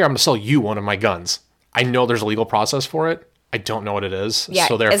 here, I'm going to sell you one of my guns. I know there's a legal process for it. I don't know what it is. Yeah,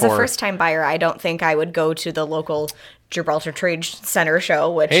 so therefore, as a first-time buyer, I don't think I would go to the local Gibraltar Trade Center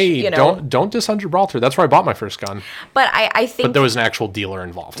show, which, hey, you know. don't diss on Gibraltar. That's where I bought my first gun. But I think... But there was an actual dealer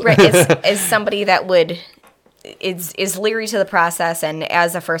involved. Right, as somebody that is leery to the process, and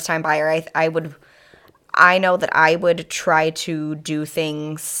as a first-time buyer, I know that I would try to do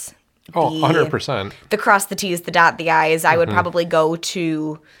things... 100%. The cross the T's, the dot the I's. I would probably go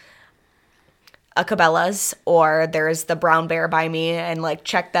to a Cabela's, or there's the Brown Bear by me, and like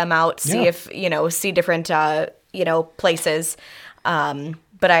check them out, see if, you know, see different, you know, places.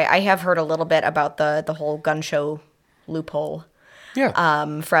 But I have heard a little bit about the whole gun show loophole.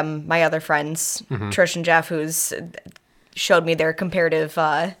 Yeah. From my other friends, Trish and Jeff, who's showed me their comparative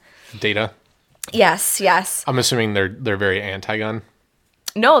Data. Yes. I'm assuming they're very anti-gun.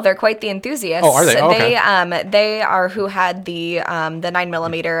 No, they're quite the enthusiasts. Oh, are they? Oh, okay. They are who had the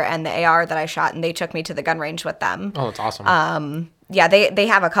 9mm and the AR that I shot, and they took me to the gun range with them. Oh, that's awesome. Yeah, they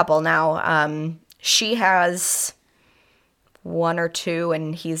have a couple now. She has one or two,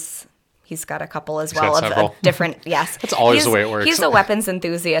 and he's got a couple as well of different. Yes, that's always the way it works. He's a weapons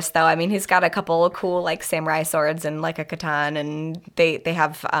enthusiast, though. I mean, he's got a couple of cool like samurai swords and like a katana, and they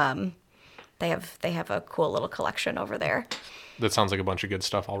have a cool little collection over there. That sounds like a bunch of good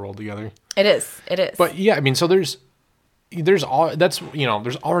stuff all rolled together. It is. But yeah, I mean, so there's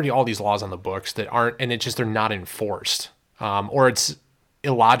already all these laws on the books that aren't, and it's just they're not enforced, or it's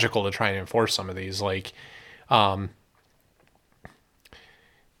illogical to try and enforce some of these. Like, right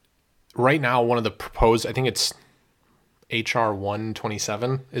now, one of the proposed, I think it's HR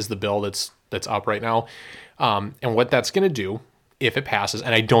 127 is the bill that's up right now, and what that's going to do, if it passes,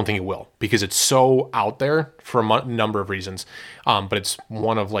 and I don't think it will, because it's so out there for a number of reasons. But it's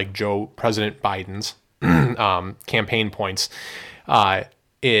one of like President Biden's campaign points,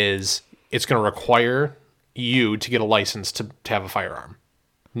 is it's going to require you to get a license to have a firearm,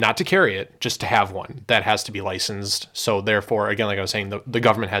 not to carry it, just to have one that has to be licensed. So therefore, again, like I was saying, the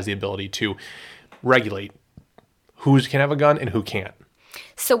government has the ability to regulate who can have a gun and who can't.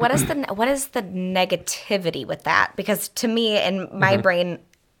 So what is the negativity with that? Because to me, in my brain,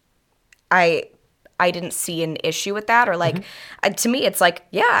 I didn't see an issue with that, or like to me, it's like,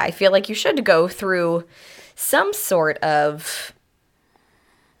 yeah, I feel like you should go through some sort of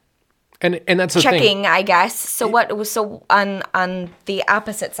and that's the checking, thing. I guess. So on the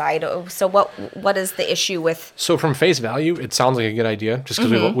opposite side, so what is the issue with? So from face value, it sounds like a good idea, just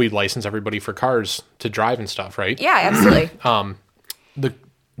because we license everybody for cars to drive and stuff, right? Yeah, absolutely.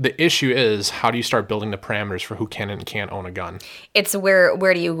 The issue is, how do you start building the parameters for who can and can't own a gun? It's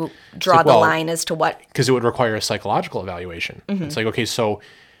where do you draw the line as to what? Because it would require a psychological evaluation. It's like, okay, so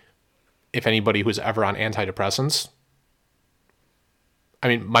if anybody who's ever on antidepressants, I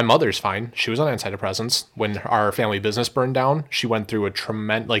mean, my mother's fine. She was on antidepressants. When our family business burned down, she went through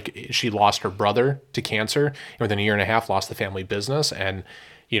a she lost her brother to cancer, and within a year and a half lost the family business, and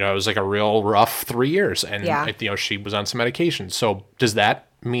it was like a real rough 3 years, and she was on some medication. So does that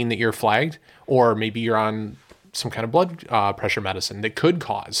mean that you're flagged, or maybe you're on some kind of blood pressure medicine that could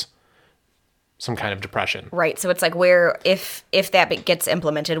cause some kind of depression? Right. So it's like, where, if that gets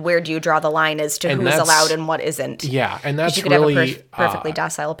implemented, where do you draw the line as to who's allowed and what isn't? Yeah, and that's you could really have a perfectly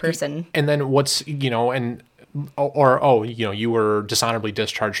docile person. And then what's you were dishonorably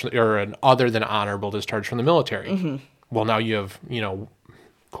discharged, or an other than honorable discharge from the military. Well, now you have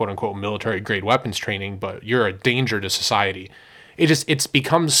quote unquote military grade weapons training, but you're a danger to society. It's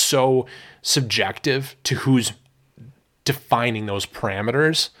become so subjective to who's defining those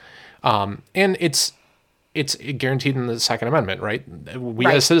parameters. And it's guaranteed in the Second Amendment, right? We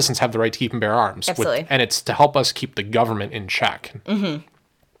as citizens have the right to keep and bear arms. Absolutely. And it's to help us keep the government in check.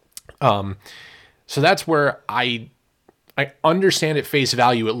 So that's where I understand at face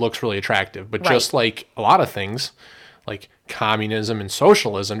value it looks really attractive, but just like a lot of things, like communism and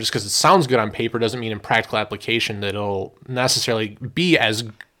socialism, just because it sounds good on paper doesn't mean in practical application that it'll necessarily be as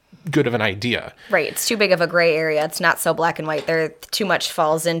good of an idea. Right. It's too big of a gray area. It's not so black and white. There too much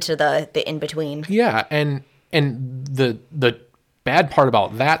falls into the in-between. Yeah, and the bad part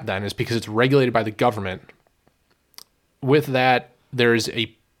about that then is because it's regulated by the government. With that, there's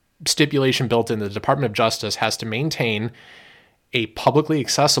a stipulation built in. The Department of Justice has to maintain a publicly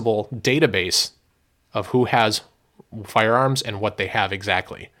accessible database of who has firearms and what they have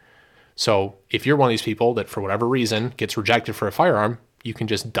exactly. So if you're one of these people that for whatever reason gets rejected for a firearm, you can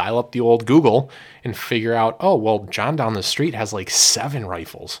just dial up the old Google and figure out, oh, well, John down the street has like 7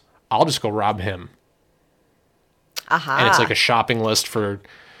 rifles. I'll just go rob him. Aha. And it's like a shopping list for,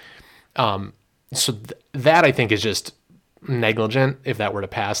 that I think is just negligent if that were to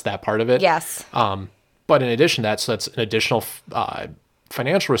pass, that part of it. Yes. But in addition to that, so that's an additional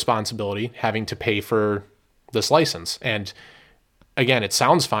financial responsibility, having to pay for this license. And again, it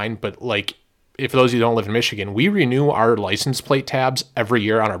sounds fine, but like, if those of you who don't live in Michigan, we renew our license plate tabs every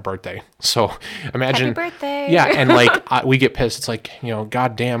year on our birthday. So imagine, happy birthday. Yeah, and like we get pissed. It's like,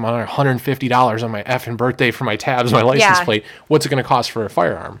 goddamn, on $150 on my effing birthday for my tabs, my license plate. What's it going to cost for a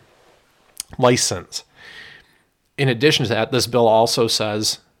firearm license? In addition to that, this bill also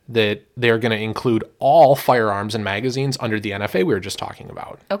says that they're going to include all firearms and magazines under the NFA we were just talking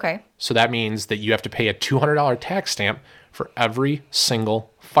about. Okay. So that means that you have to pay a $200 tax stamp for every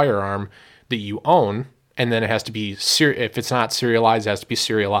single firearm that you own. And then it has to be, if it's not serialized, it has to be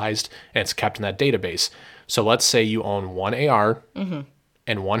serialized and it's kept in that database. So let's say you own one AR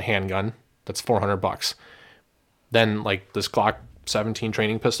and one handgun. That's $400. Then like this Glock 17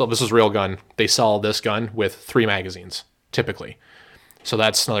 training pistol, this is real gun. They sell this gun with 3 magazines typically. So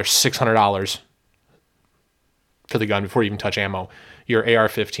that's another $600 for the gun before you even touch ammo. Your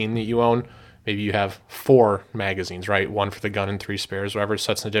AR-15 that you own, maybe you have 4 magazines, right? 1 for the gun and 3 spares, whatever.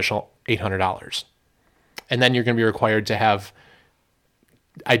 So that's an additional $800. And then you're going to be required to have,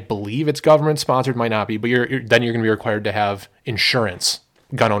 I believe it's government sponsored, might not be, but then you're going to be required to have insurance,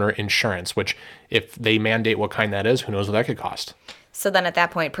 gun owner insurance, which if they mandate what kind that is, who knows what that could cost. So then at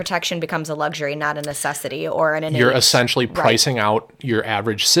that point, protection becomes a luxury, not a necessity or an innate. You're essentially pricing out your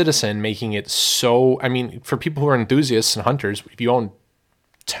average citizen, making it so, I mean, for people who are enthusiasts and hunters, if you own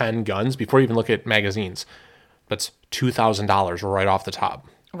 10 guns, before you even look at magazines, that's $2,000 right off the top.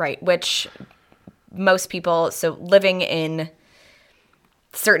 Right, which most people, so living in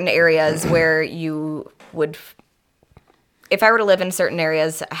certain areas where you would, if I were to live in certain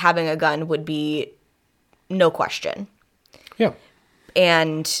areas, having a gun would be no question. Yeah.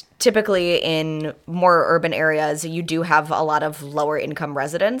 And typically in more urban areas, you do have a lot of lower income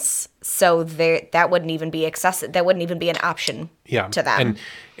residents. So that wouldn't even be that wouldn't even be an option to them.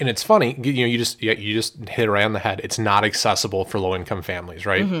 And it's funny, you just hit it right on the head. It's not accessible for low income families,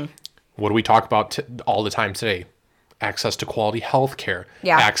 right? Mm-hmm. What do we talk about all the time today? Access to quality health care,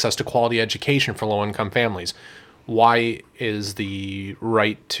 access to quality education for low income families. Why is the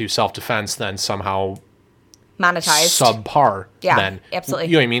right to self-defense then somehow monetized, subpar? Yeah, absolutely.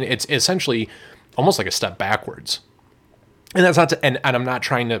 You know what I mean? It's essentially almost like a step backwards. And that's not and I'm not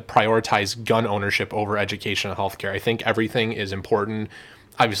trying to prioritize gun ownership over education and healthcare. I think everything is important,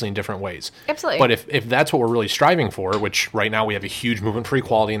 obviously in different ways. Absolutely. But if that's what we're really striving for, which right now we have a huge movement for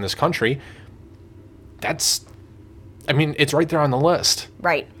equality in this country, it's right there on the list.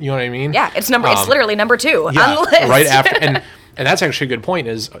 Right. You know what I mean? Yeah, it's literally number 2 on the list. Right after, and that's actually a good point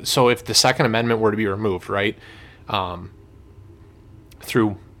is, so if the Second Amendment were to be removed, right,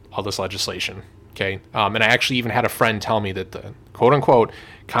 through all this legislation, okay, and I actually even had a friend tell me that the quote-unquote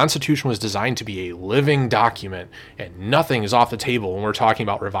Constitution was designed to be a living document and nothing is off the table when we're talking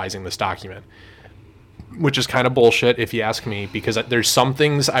about revising this document, which is kind of bullshit if you ask me, because there's some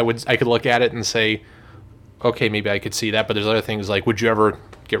things I could look at it and say, okay, maybe I could see that, but there's other things like, would you ever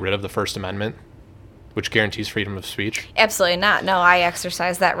get rid of the First Amendment, which guarantees freedom of speech? Absolutely not. No, I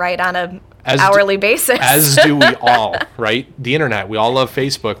exercise that right on a hourly basis. As do we all, right? The internet, we all love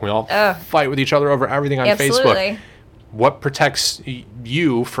Facebook. We all fight with each other over everything on Facebook. What protects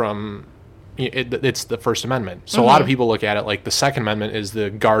you from it's the First Amendment. So a lot of people look at it like the Second Amendment is the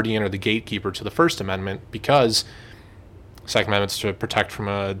guardian or the gatekeeper to the First Amendment, because the Second Amendment's to protect from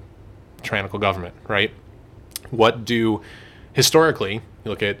a tyrannical government, right? Historically, you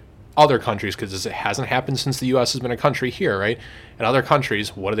look at other countries, because it hasn't happened since the U.S. has been a country here, right? In other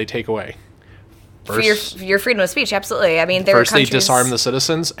countries, what do they take away? First, your freedom of speech, absolutely. I mean, first they disarm the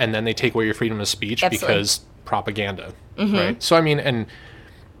citizens, and then they take away your freedom of speech because propaganda, right? So, I mean, and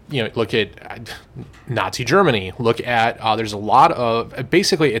look at Nazi Germany. Look at there's a lot of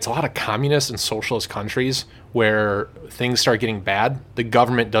it's a lot of communist and socialist countries where things start getting bad. The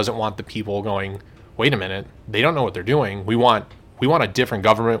government doesn't want the people going, wait a minute, they don't know what they're doing. We want a different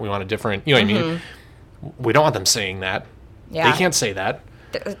government. We want a different, you know what I mean? We don't want them saying that. Yeah. They can't say that.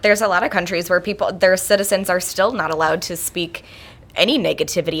 There's a lot of countries where their citizens are still not allowed to speak any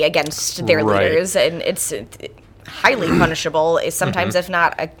negativity against their leaders, and it's highly punishable, sometimes if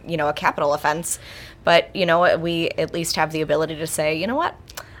not a capital offense. But we at least have the ability to say, you know what,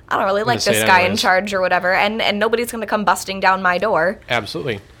 I don't really like this guy in charge or whatever, and nobody's going to come busting down my door.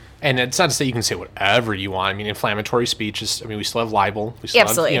 Absolutely. And it's not to say you can say whatever you want. I mean, inflammatory speech is, we still have libel. We still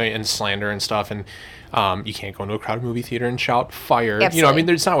have, and slander and stuff. And you can't go into a crowded movie theater and shout fire.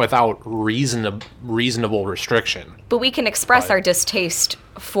 Absolutely. It's not without reasonable restriction. But we can express our distaste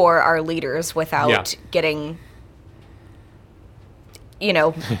for our leaders without getting,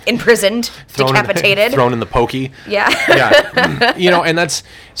 imprisoned, decapitated. Thrown in the pokey. Yeah. Yeah. And that's,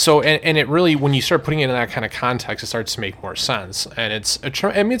 so, and it really, when you start putting it in that kind of context, it starts to make more sense. And it's a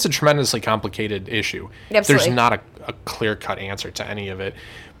tremendously complicated issue. Absolutely. There's not a clear-cut answer to any of it.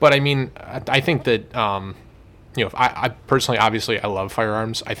 But I mean, I think that, I personally, obviously, I love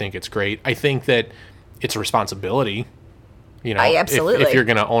firearms. I think it's great. I think that it's a responsibility, absolutely. If you're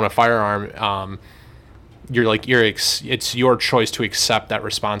going to own a firearm, it's your choice to accept that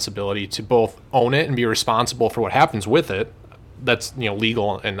responsibility to both own it and be responsible for what happens with it. That's,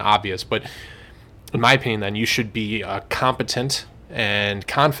 legal and obvious. But in my opinion, then you should be a competent and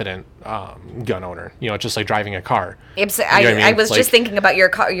confident gun owner. Just like driving a car. I was just thinking about your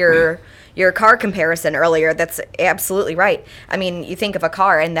car comparison earlier. That's absolutely right. I mean, you think of a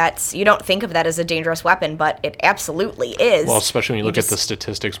car, and you don't think of that as a dangerous weapon, but it absolutely is. Well, especially when you look at the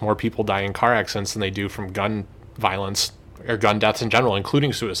statistics, more people die in car accidents than they do from gun violence or gun deaths in general,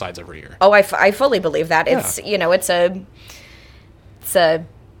 including suicides every year. Oh, I fully believe that. It's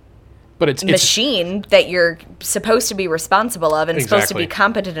it's a machine that you're supposed to be responsible of and supposed to be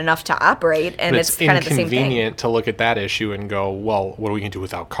competent enough to operate, and it's kind of the same thing. It's inconvenient to look at that issue and go, well, what are we going to do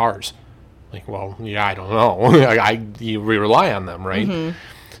without cars? Like, well, yeah, I don't know. We rely on them, right? Mm-hmm.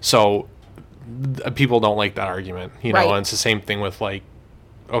 So people don't like that argument, right. And it's the same thing with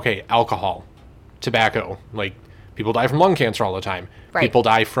alcohol, tobacco. Like, people die from lung cancer all the time. Right. People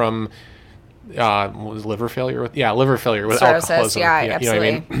die from liver failure with alcoholism. Yeah, absolutely. You know what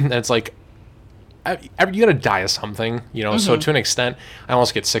I mean? And it's like, you gotta die of something, mm-hmm. So to an extent, I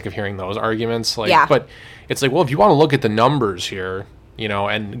almost get sick of hearing those arguments. But it's like, well, if you want to look at the numbers here,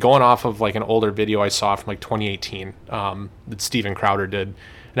 and going off of an older video I saw from 2018 that Steven Crowder did,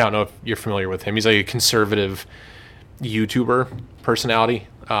 and I don't know if you're familiar with him. He's a conservative YouTuber personality.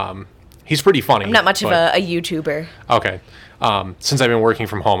 He's pretty funny. I'm not much of a YouTuber. Okay. Since I've been working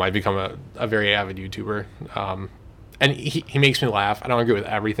from home, I've become a very avid YouTuber. And he makes me laugh. I don't agree with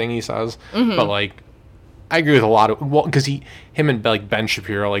everything he says, mm-hmm. but I agree with a lot of, because him and Ben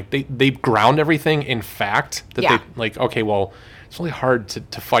Shapiro, they ground everything in fact that it's really hard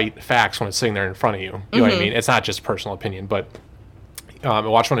to fight facts when it's sitting there in front of you. You mm-hmm. know what I mean? It's not just personal opinion, but I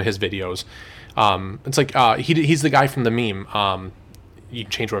watched one of his videos. It's he's the guy from the meme. You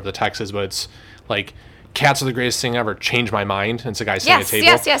can change whatever the text is, but it's cats are the greatest thing ever. Change my mind. And it's a guy sitting at a table.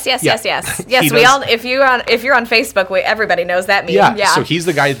 Yes. We all. If you're on Facebook, everybody knows that meme. Yeah. So he's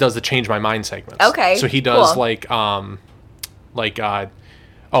the guy that does the change my mind segments. Okay. So he does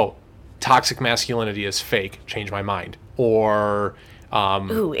cool. Toxic masculinity is fake. Change my mind. Or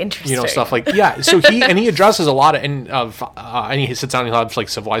ooh, interesting. Stuff so he addresses a lot and he sits down and he'll have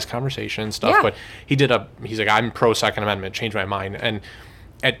civilized conversation stuff. Yeah. But he's like, I'm pro Second Amendment. Change my mind. And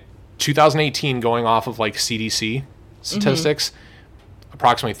at 2018, going off of CDC statistics, mm-hmm.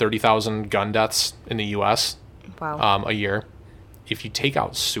 approximately 30,000 gun deaths in the U.S. Wow. A year. If you take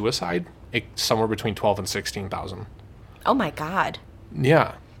out suicide, it's somewhere between 12 and 16,000. Oh my God.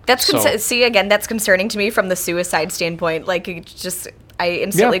 Yeah. That's that's concerning to me from the suicide standpoint. I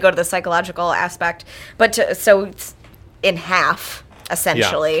instantly go to the psychological aspect, but so it's in half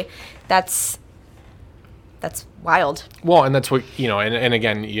essentially. Yeah. That's wild. Well, and that's what, and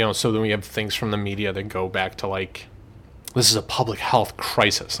again, so then we have things from the media that go back to this is a public health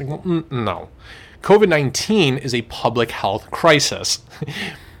crisis. No. COVID-19 is a public health crisis.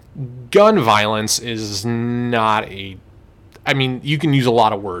 Gun violence is not you can use a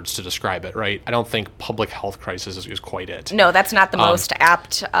lot of words to describe it, right? I don't think public health crisis is quite it. No, that's not the most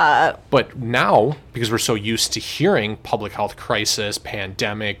apt. But now, because we're so used to hearing public health crisis,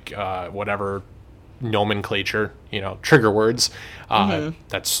 pandemic, whatever nomenclature, trigger words, mm-hmm.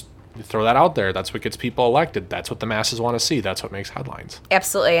 Throw that out there. That's what gets people elected. That's what the masses want to see. That's what makes headlines.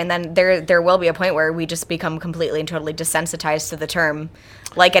 Absolutely. And then there will be a point where we just become completely and totally desensitized to the term,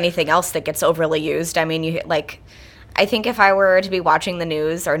 like anything else that gets overly used. I mean, I think if I were to be watching the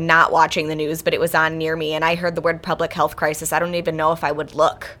news or not watching the news, but it was on near me and I heard the word public health crisis, I don't even know if I would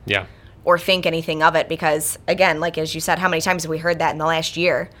look. Yeah. Or think anything of it because, again, as you said, how many times have we heard that in the last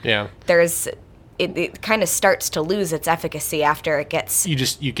year? Yeah. It kind of starts to lose its efficacy after it gets you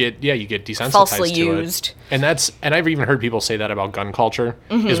get desensitized falsely to used. It. And I've even heard people say that about gun culture,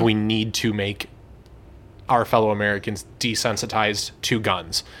 mm-hmm. is we need to make our fellow Americans desensitized to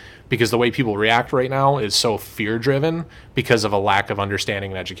guns. Because the way people react right now is so fear-driven because of a lack of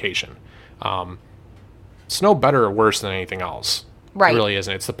understanding and education. It's no better or worse than anything else. Right. It really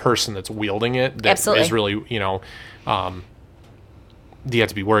isn't. It's the person that's wielding it that Absolutely. Is really, you have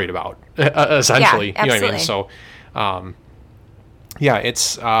to be worried about, essentially. Yeah, you know what I mean? So,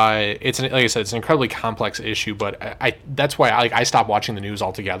 it's like I said, it's an incredibly complex issue, but that's why I stopped watching the news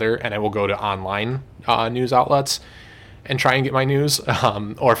altogether, and I will go to online news outlets and try and get my news.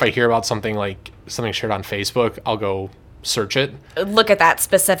 Or if I hear about something shared on Facebook, I'll go search it. Look at that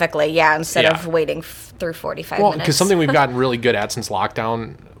specifically, instead of waiting through 45 minutes. Well, because something we've gotten really good at since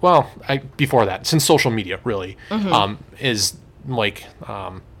lockdown, before that, since social media, really, mm-hmm. Is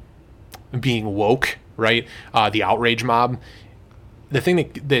being woke, right? The outrage mob. the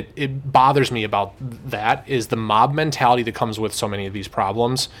thing that it bothers me about that is the mob mentality that comes with so many of these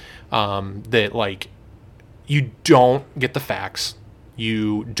problems, that like you don't get the facts,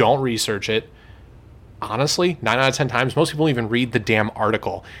 you don't research it. Honestly, 9 out of 10 times, most people don't even read the damn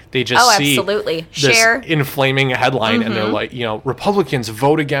article. They just see absolutely. this Share. inflaming headline and they're like, Republicans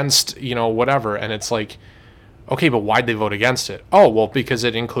vote against, whatever. And it's like, okay, but why'd they vote against it? Oh, well, because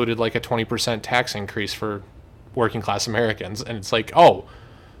it included like a 20% tax increase for working class Americans. And it's like, oh,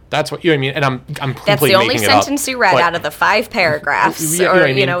 that's what, you know what I mean? And I'm completely That's the only making it up, sentence you read but out of the 5 paragraphs, you know or, what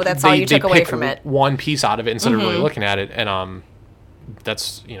I mean? That's all you took away from it. One piece out of it instead of really looking at it. And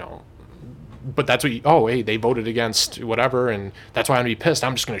that's, but that's what hey, they voted against whatever, and that's why I'm going to be pissed.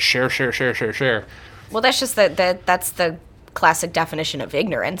 I'm just going to share. Well, that's just that's the classic definition of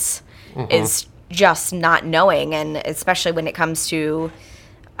ignorance, is just not knowing. And especially when it comes to,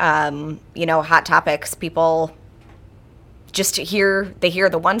 hot topics, people just hear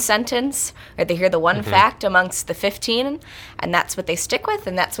the one sentence, or they hear the one fact amongst the 15, and that's what they stick with,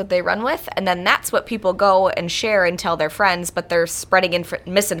 and that's what they run with, and then that's what people go and share and tell their friends, but they're spreading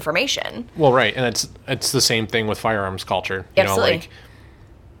misinformation. Well, right, and it's the same thing with firearms culture. Absolutely. Like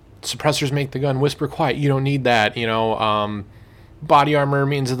suppressors make the gun whisper quiet. You don't need that. Body armor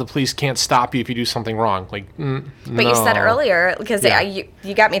means that the police can't stop you if you do something wrong. Like, But you said earlier, because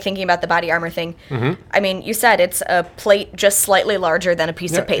you got me thinking about the body armor thing. I mean, you said it's a plate just slightly larger than a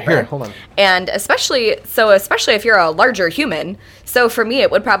piece of paper. Here, hold on. And especially if you're a larger human. So for me, it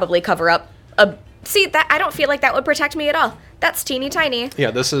would probably cover up that I don't feel like that would protect me at all. That's teeny tiny.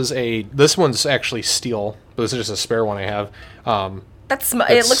 Yeah, this one's actually steel, but this is just a spare one I have.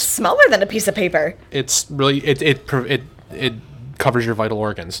 It looks smaller than a piece of paper. It's really it covers your vital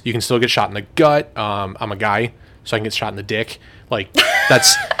organs. You can still get shot in the gut. I'm a guy, so I can get shot in the dick. Like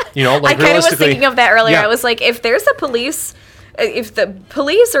that's like I kind of was thinking of that earlier. Yeah. I was like, if the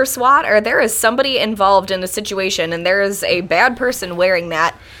police or SWAT, or there is somebody involved in a situation and there is a bad person wearing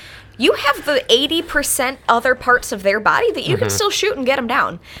that, you have the 80% other parts of their body that you can still shoot and get them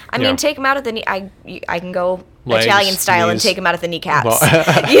down. I mean, take them out of the knee. I can go legs, Italian style, knees, and take them out of the kneecaps.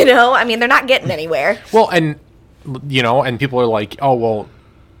 Well, I mean, they're not getting anywhere. Well, and people are like, oh, well,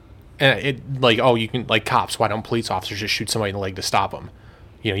 you can, like, cops, why don't police officers just shoot somebody in the leg to stop them?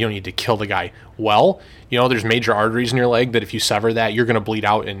 You don't need to kill the guy. Well, there's major arteries in your leg that if you sever that, you're going to bleed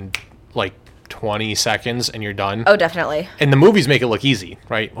out in, like, 20 seconds and you're done. Oh, definitely. And the movies make it look easy,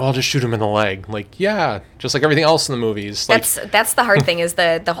 right? Well, I'll just shoot him in the leg. Like, yeah, just like everything else in the movies. That's the hard thing, is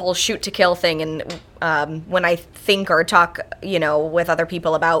the whole shoot to kill thing. And when I think or talk, with other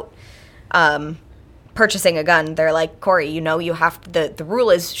people about purchasing a gun, they're like, Kori, you have the rule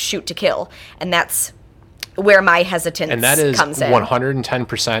is shoot to kill, and that's where my hesitance comes in. And that is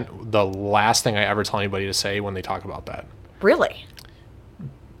 110% the last thing I ever tell anybody to say when they talk about that. Really?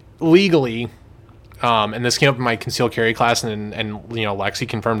 Legally, and this came up in my concealed carry class, and Lexi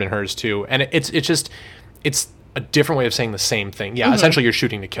confirmed in hers too. And it's a different way of saying the same thing. Yeah, essentially you're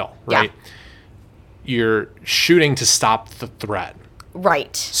shooting to kill, right? Yeah. You're shooting to stop the threat.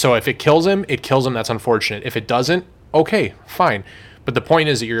 Right. So if it kills him, that's unfortunate. If it doesn't, okay, fine. But the point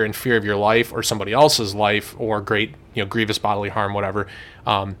is that you're in fear of your life or somebody else's life, or grievous bodily harm, whatever.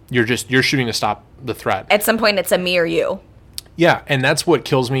 You're shooting to stop the threat. At some point, it's a me or you. Yeah, and that's what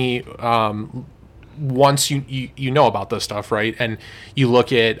kills me. Once you know about this stuff, right? And you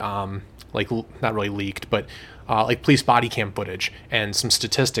look at not really leaked, but like police body cam footage and some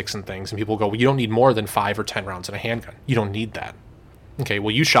statistics and things, and people go, well, you don't need more than 5 or 10 rounds in a handgun. You don't need that. Okay,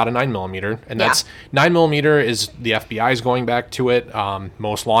 well, you shot a 9mm, and that's 9mm is the FBI is going back to it.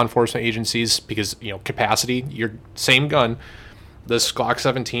 Most law enforcement agencies, because capacity, your same gun. This Glock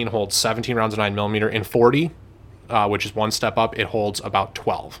 17 holds 17 rounds of 9mm. In 40, which is one step up, it holds about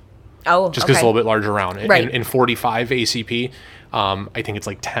 12. Oh, just because it's a little bit larger round. Right. In 45 ACP, I think it's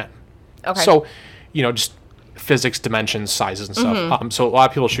like 10. Okay. So, just physics, dimensions, sizes, and stuff. So a lot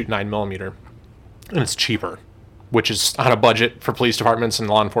of people shoot 9mm, and it's cheaper, which is on a budget for police departments and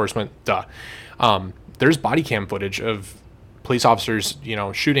law enforcement. Duh. There's body cam footage of police officers,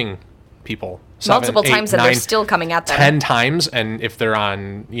 shooting people multiple times, and they're still coming at them 10 times. And if they're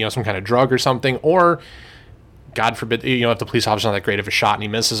on, some kind of drug or something, or God forbid, if the police officer's not that great of a shot and he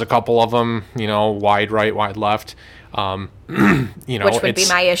misses a couple of them, wide right, wide left, which would be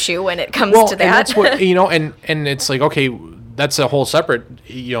my issue when it comes to that. And that's what, and it's like, okay, that's a whole separate,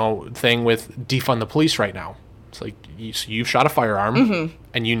 thing with defund the police right now. It's like, you've shot a firearm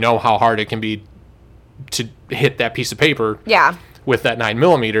and you know how hard it can be to hit that piece of paper with that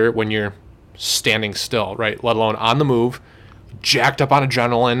 9mm when you're standing still, right? Let alone on the move, jacked up on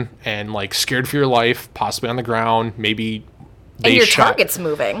adrenaline and like scared for your life, possibly on the ground, maybe, And your target's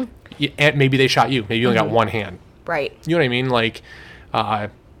moving. And maybe they shot you. Maybe you only got one hand. Right. You know what I mean? Like,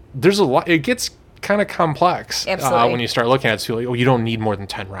 there's a lot. It gets kind of complex when you start looking at it. So like, oh, you don't need more than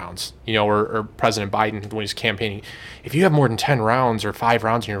 10 rounds. You know, or President Biden, when he's campaigning, if you have more than 10 rounds or 5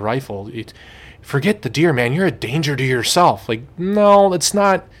 rounds in your rifle, forget the deer, man. You're a danger to yourself. Like, no, it's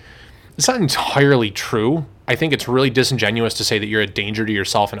not entirely true. I think it's really disingenuous to say that you're a danger to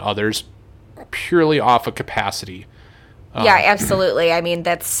yourself and others purely off of capacity. Yeah, absolutely. I mean,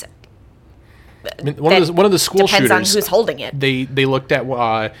 one of the school depends shooters, on who's holding it. They looked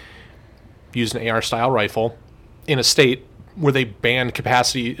at using an AR style rifle in a state where they banned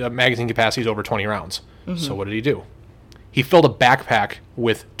magazine capacities over 20 rounds. Mm-hmm. So what did he do? He filled a backpack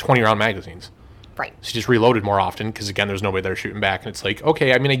with 20 round magazines. Right. So he just reloaded more often because, again, there's nobody there shooting back, and it's like,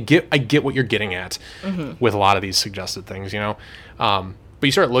 okay, I mean, I get what you're getting at with a lot of these suggested things, you know. But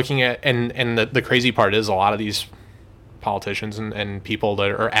you start looking at, and the crazy part is a lot of these politicians and people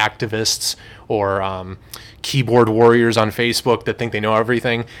that are activists or keyboard warriors on Facebook that think they know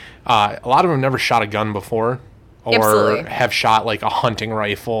everything. A lot of them never shot a gun before or Absolutely. have shot like a hunting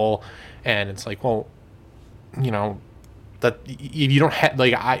rifle, and it's like, well, you know, that if you don't have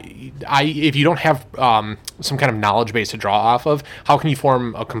if you don't have some kind of knowledge base to draw off of, how can you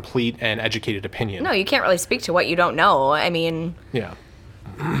form a complete and educated opinion? No, you can't really speak to what you don't know. I mean, yeah.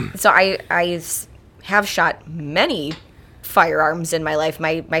 So I have shot many firearms in my life.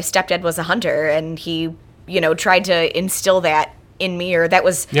 My stepdad was a hunter, and he, you know, tried to instill that in me, or that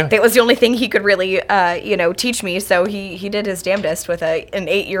was the only thing he could really, teach me. So he did his damnedest with an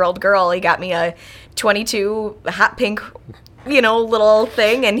 8-year-old girl. He got me a 22 hot pink, little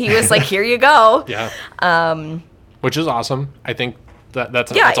thing, and he was like, "Here you go." Yeah. Which is awesome. I think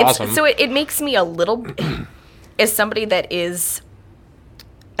that's awesome. So it makes me a little, as somebody that is,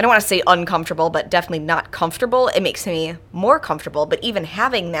 I don't want to say uncomfortable, but definitely not comfortable. It makes me more comfortable. But even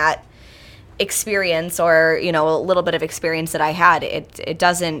having that experience, or a little bit of experience that I had, it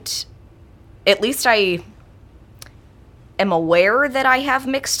doesn't. At least I am aware that I have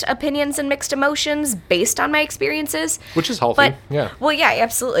mixed opinions and mixed emotions based on my experiences, which is healthy. But, yeah. Well, yeah,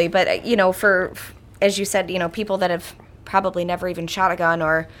 absolutely. But for, as you said, people that have probably never even shot a gun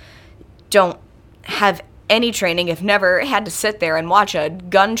or don't have any training, have never had to sit there and watch a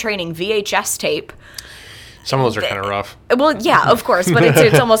gun training VHS tape. Some of those are kind of rough. Well, yeah, of course, but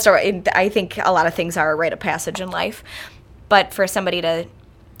it's almost. I think a lot of things are a rite of passage in life, but for somebody to,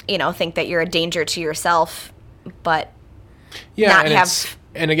 think that you're a danger to yourself, but not have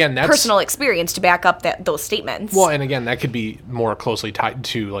that's personal experience to back up those statements. Well, and again, that could be more closely tied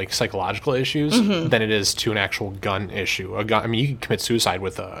to like psychological issues than it is to an actual gun issue. A gun. I mean, you can commit suicide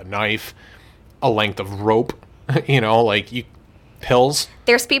with a knife, a length of rope, pills.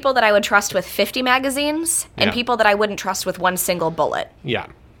 There's people that I would trust with 50 magazines, and people that I wouldn't trust with one single bullet. Yeah.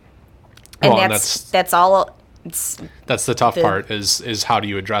 And that's all. That's the tough part is how do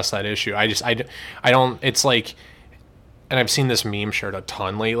you address that issue? I don't. It's like, and I've seen this meme shared a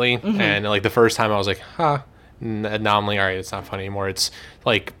ton lately, and like the first time I was like, huh. Now I'm like, all right, it's not funny anymore. It's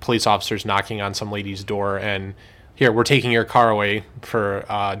like police officers knocking on some lady's door and, here, we're taking your car away for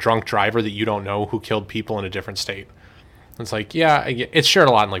a drunk driver that you don't know who killed people in a different state. It's like, yeah, it's shared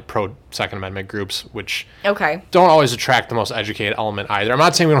a lot in like pro Second Amendment groups, which don't always attract the most educated element either. I'm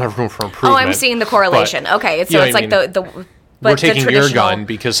not saying we don't have room for improvement. Oh, I'm seeing the correlation. Okay, so it's like the we're taking your gun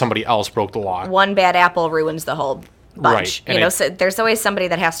because somebody else broke the law. One bad apple ruins the whole bunch. Right. So there's always somebody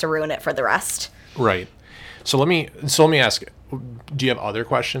that has to ruin it for the rest. Right. So let me ask, do you have other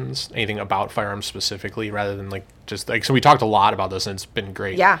questions? Anything about firearms specifically, rather than like just like, so we talked a lot about this and it's been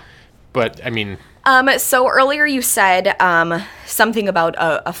great. Yeah. But I mean, so earlier you said something about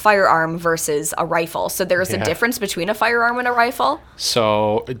a firearm versus a rifle. So there's a difference between a firearm and a rifle?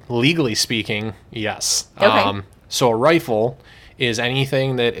 So legally speaking, yes. Okay. So a rifle is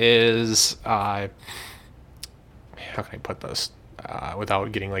anything that is, how can I put this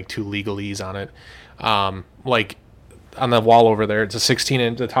without getting like too legalese on it? Like on the wall over there, it's a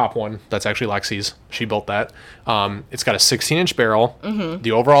 16-inch, the top one. That's actually Lexi's. She built that. It's got a 16-inch barrel.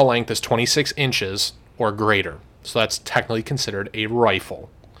 The overall length is 26 inches or greater. So that's technically considered a rifle.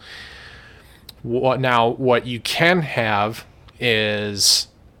 What you can have is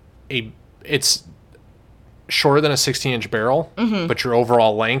it's shorter than a 16-inch barrel, but your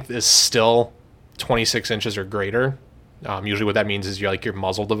overall length is still 26 inches or greater. Usually what that means is your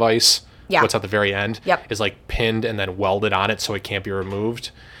muzzle device. Yeah. What's at the very end is like pinned and then welded on it so it can't be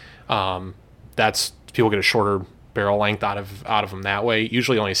removed. That's people get a shorter barrel length out of them that way.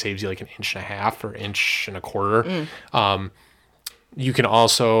 Usually only saves you like 1.5 inches or 1.25 inches. You can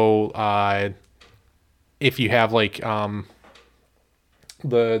also if you have like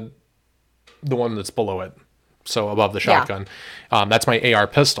the one that's below it, so above the shotgun. That's my AR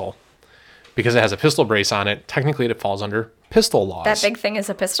pistol. Because it has a pistol brace on it, technically it falls under pistol laws. That big thing is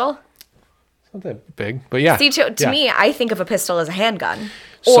a pistol? It's not that big, but yeah. See, to me, I think of a pistol as a handgun.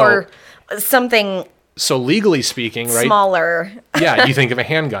 Or something... So legally speaking, right? Smaller. Yeah, you think of a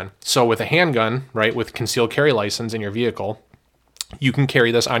handgun. So with a handgun, right, with concealed carry license in your vehicle, you can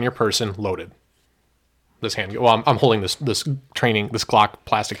carry this on your person loaded. This handgun. Well, I'm holding this Glock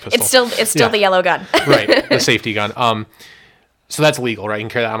plastic pistol. It's still the yellow gun. Right, the safety gun. So that's legal, right? You can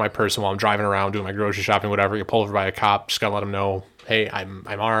carry that on my person while I'm driving around, doing my grocery shopping, whatever. You pull over by a cop, just gotta let them know, hey, I'm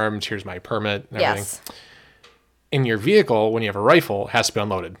armed. Here's my permit and everything. Yes. In your vehicle, when you have a rifle, it has to be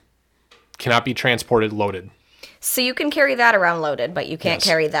unloaded. Cannot be transported loaded. So you can carry that around loaded, but you can't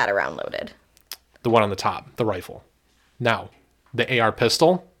carry that around loaded. The one on the top, the rifle. Now, the AR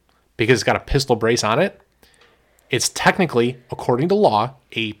pistol, because it's got a pistol brace on it, it's technically, according to law,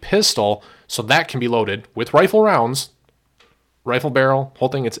 a pistol, so that can be loaded with rifle rounds. Rifle barrel, whole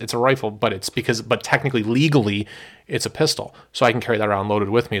thing, it's a rifle, but technically, legally, it's a pistol. So I can carry that around loaded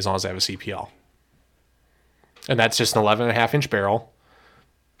with me as long as I have a CPL. And that's just an 11.5-inch barrel.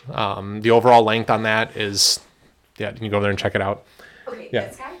 The overall length on that is, you can go there and check it out. Okay,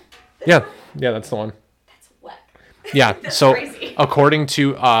 this guy? Yeah, that's the one. That's wet. Yeah, That's so crazy. according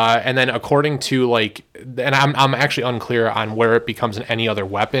to like, and I'm actually unclear on where it becomes any other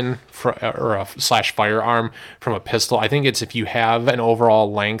weapon or a / firearm from a pistol. I think it's if you have an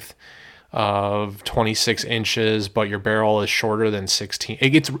overall length of 26 inches, but your barrel is shorter than 16. It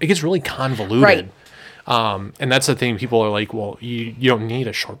gets really convoluted. Right. And that's the thing. People are like, well, you don't need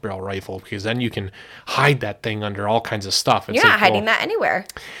a short barrel rifle because then you can hide that thing under all kinds of stuff. You're not hiding that anywhere.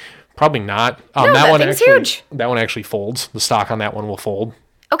 Probably not. No, that thing's huge. That one actually folds. The stock on that one will fold.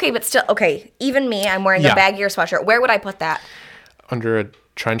 Okay, but still, even me, I'm wearing a baggier sweatshirt. Where would I put that? Under a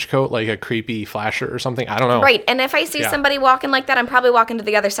trench coat, like a creepy flasher or something. I don't know. Right, and if I see somebody walking like that, I'm probably walking to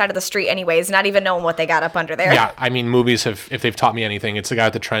the other side of the street anyways, not even knowing what they got up under there. Yeah, I mean, movies if they've taught me anything, it's the guy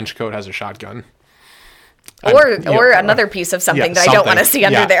with the trench coat has a shotgun. Or another piece of something that I don't want to see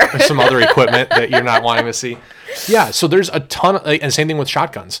under there. Some other equipment that you're not wanting to see. Yeah, so there's a ton of, and same thing with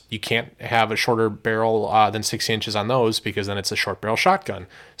shotguns. You can't have a shorter barrel than 60 inches on those because then it's a short barrel shotgun.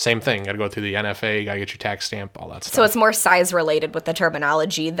 Same thing. Got to go through the NFA, got to get your tax stamp, all that stuff. So it's more size related with the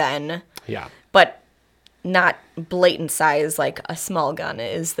terminology than... Yeah. But not blatant size like a small gun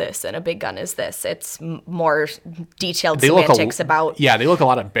is this and a big gun is this. It's more detailed semantics about... Yeah, they look a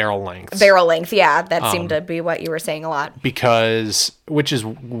lot at barrel lengths. Barrel length, yeah. That seemed to be what you were saying a lot. Because, which is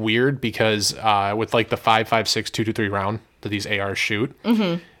weird because with like the 5.56 223 round that these ARs shoot,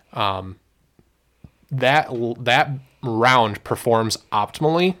 that round performs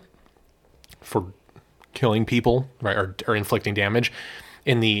optimally for killing people, right, or inflicting damage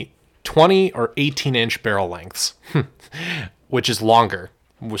in the 20 or 18-inch barrel lengths, which is longer.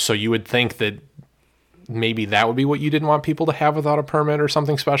 So you would think that maybe that would be what you didn't want people to have without a permit or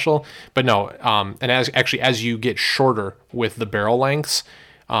something special. But no, and as you get shorter with the barrel lengths,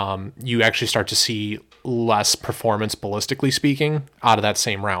 you actually start to see less performance, ballistically speaking, out of that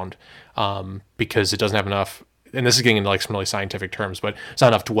same round, because it doesn't have enough, and this is getting into like some really scientific terms, but it's not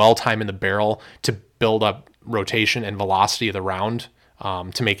enough dwell time in the barrel to build up rotation and velocity of the round,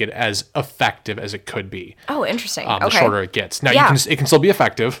 to make it as effective as it could be. Oh, interesting. The shorter it gets. Now, it can still be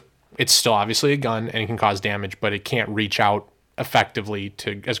effective. It's still obviously a gun and it can cause damage, but it can't reach out effectively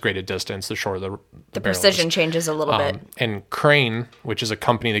to as great a distance the shorter the barrel precision is. Changes a little bit. And Crane, which is a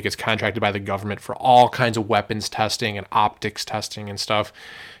company that gets contracted by the government for all kinds of weapons testing and optics testing and stuff,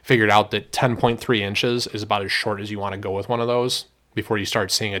 figured out that 10.3 inches is about as short as you want to go with one of those before you start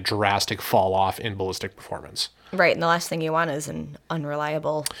seeing a drastic fall off in ballistic performance. Right, and the last thing you want is an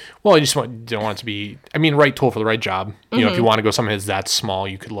unreliable... Well, you just don't want it to be... I mean, right tool for the right job. You know, if you want to go something that's that small,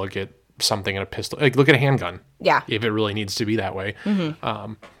 you could look at something in a pistol. Like, look at a handgun. Yeah. If it really needs to be that way.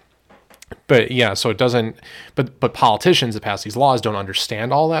 But, yeah, so it doesn't... But politicians that pass these laws don't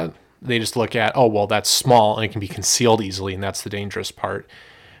understand all that. They just look at, oh, well, that's small, and it can be concealed easily, and that's the dangerous part.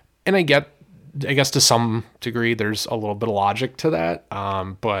 And I guess to some degree, there's a little bit of logic to that.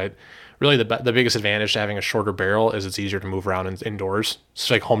 But... Really, the biggest advantage to having a shorter barrel is it's easier to move around indoors. It's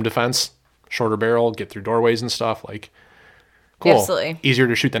like home defense, shorter barrel, get through doorways and stuff. Like, cool. Absolutely. Easier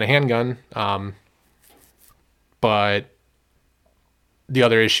to shoot than a handgun. But the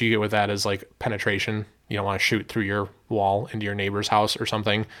other issue you get with that is like penetration. You don't want to shoot through your wall into your neighbor's house or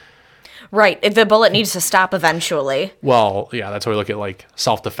something. Right. If the bullet needs to stop eventually. Well, yeah, that's why we look at like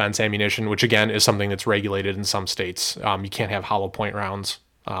self-defense ammunition, which again is something that's regulated in some states. You can't have hollow point rounds.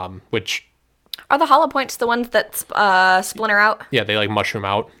 Which Are the hollow points the ones that splinter out? Yeah, they like mushroom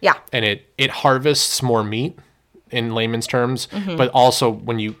out. Yeah. And it harvests more meat in layman's terms, but also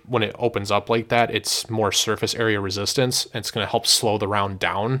when it opens up like that, it's more surface area resistance, and it's going to help slow the round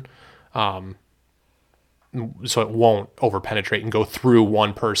down, so it won't overpenetrate and go through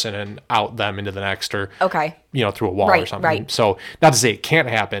one person and out them into the next, or Okay. through a wall or something. Right. So not to say it can't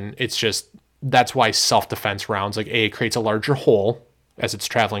happen. It's just that's why self-defense rounds, like it creates a larger hole as it's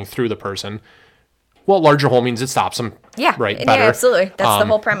traveling through the person. Well, larger hole means it stops them. Yeah. Right. Yeah, Better. absolutely. That's the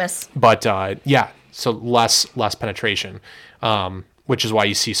whole premise. But so less penetration, which is why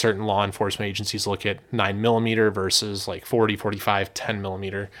you see certain law enforcement agencies look at 9mm versus like 40, 45,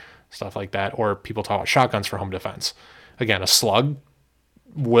 10mm, stuff like that. Or people talk about shotguns for home defense. Again, a slug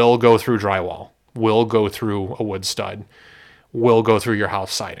will go through drywall, will go through a wood stud, will go through your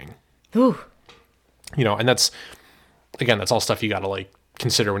house siding. Ooh. And that's all stuff you got to like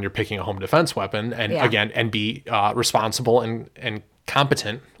consider when you're picking a home defense weapon, and and be responsible and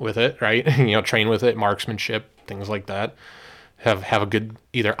competent with it, right? Train with it, marksmanship, things like that. Have a good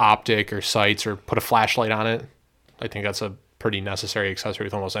either optic or sights, or put a flashlight on it. I think that's a pretty necessary accessory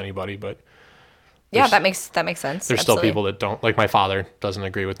with almost anybody, but yeah, that makes sense. There's Absolutely. still people that don't, like my father doesn't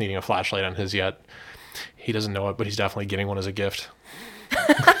agree with needing a flashlight on his yet. He doesn't know it, but he's definitely getting one as a gift.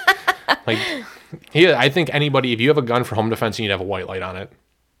 I think anybody, if you have a gun for home defense, you need to have a white light on it.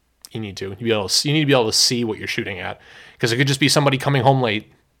 You need to. You need to be able to see what you're shooting at, because it could just be somebody coming home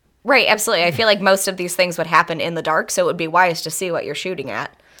late. Right, absolutely. I feel like most of these things would happen in the dark, so it would be wise to see what you're shooting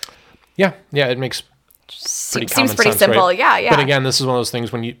at. Yeah, it makes Seems pretty simple. Right? Yeah. But again, this is one of those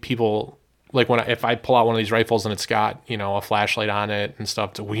things when people like if I pull out one of these rifles and it's got a flashlight on it and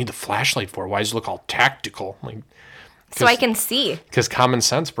stuff. We need the flashlight for. Why does it look all tactical? So I can see. Because common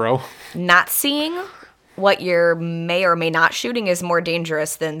sense, bro. Not seeing what you're may or may not shooting is more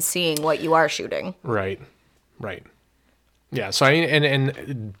dangerous than seeing what you are shooting. Right. Yeah. So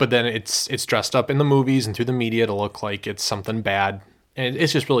but then it's dressed up in the movies and through the media to look like it's something bad, and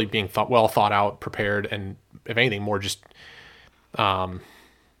it's just really being well thought out, prepared, and if anything, more just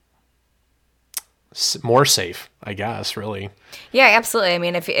more safe, I guess. Really. Yeah, absolutely. I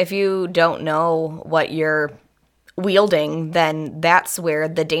mean, if you don't know what you're wielding, then that's where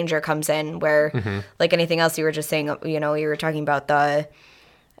the danger comes in, where like anything else you were just saying, you were talking about the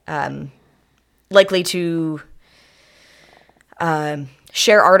likely to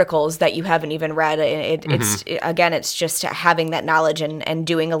share articles that you haven't even read. It's just having that knowledge and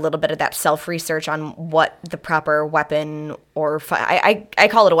doing a little bit of that self-research on what the proper weapon or I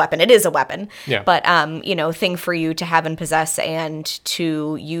call it a weapon. It is a weapon. Yeah. But thing for you to have and possess and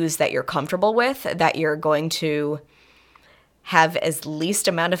to use that you're comfortable with, that you're going to have as least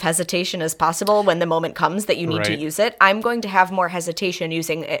amount of hesitation as possible when the moment comes that you need to use it. I'm going to have more hesitation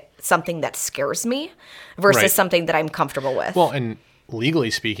using something that scares me versus something that I'm comfortable with. Well, and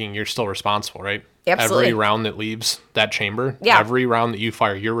legally speaking, you're still responsible, right? Absolutely. Every round that leaves that chamber, Yeah. every round that you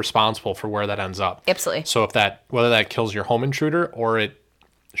fire, you're responsible for where that ends up. Absolutely. So whether that kills your home intruder or it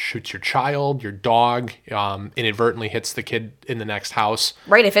shoots your child, your dog, inadvertently hits the kid in the next house.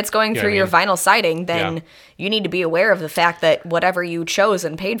 Right. If it's going through your vinyl siding, then Yeah. you need to be aware of the fact that whatever you chose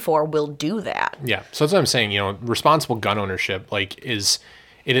and paid for will do that. Yeah. So that's what I'm saying. Responsible gun ownership, is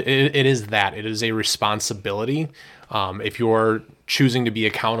that. It is a responsibility. If you're choosing to be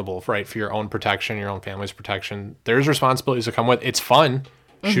accountable, for your own protection, your own family's protection, there's responsibilities that come with it. It's fun.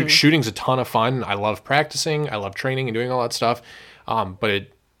 Shooting's a ton of fun. I love practicing. I love training and doing all that stuff. But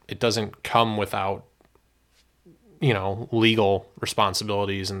it doesn't come without, legal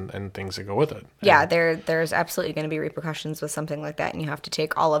responsibilities and things that go with it. Yeah, there's absolutely going to be repercussions with something like that, and you have to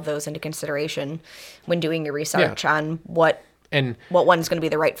take all of those into consideration when doing your research on what one's going to be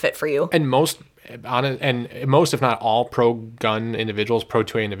the right fit for you. And most, if not all, pro-gun individuals,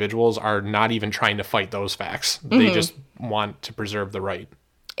 pro-2A individuals are not even trying to fight those facts. They just want to preserve the right.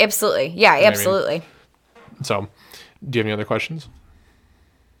 Absolutely. Yeah, absolutely. I mean? So, do you have any other questions?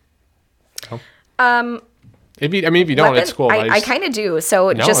 No? If you don't, it's cool. I kind of do.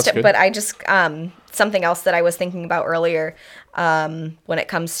 So No, that's good. but I just, something else that I was thinking about earlier, when it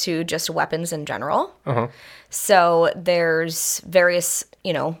comes to just weapons in general. So there's various,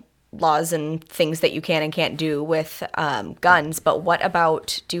 laws and things that you can and can't do with guns. But what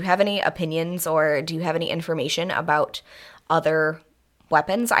about, do you have any opinions or do you have any information about other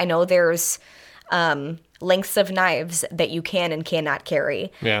weapons? I know there's lengths of knives that you can and cannot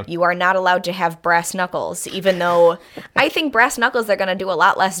carry. Yeah. You are not allowed to have brass knuckles, even though I think brass knuckles are going to do a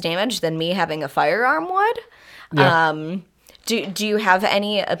lot less damage than me having a firearm would. Yeah. Do you have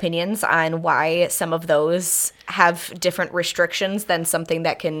any opinions on why some of those have different restrictions than something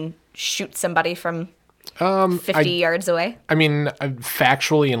that can shoot somebody from 50 yards away? I mean,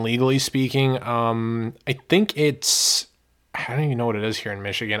 factually and legally speaking, I think it's, I don't even know what it is here in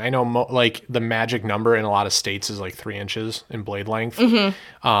Michigan. I know like the magic number in a lot of states is like 3 inches in blade length.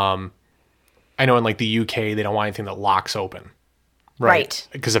 I know in like the UK, they don't want anything that locks open. Right.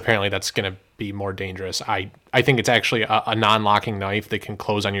 Because apparently that's going to be more dangerous. I think it's actually a non-locking knife that can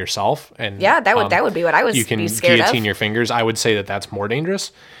close on yourself. And yeah, that would be what I was You can be scared guillotine of. your fingers. I would say that that's more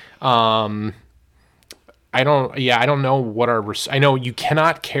dangerous. I don't know what I know you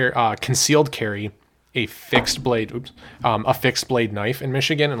cannot concealed carry a fixed blade knife in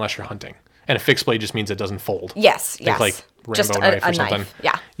Michigan unless you're hunting. And a fixed blade just means it doesn't fold. Yes, Think like Rambo just knife a or something. knife.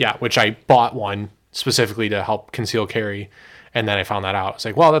 Yeah. Yeah, which I bought one specifically to help conceal carry. And then I found that out. It's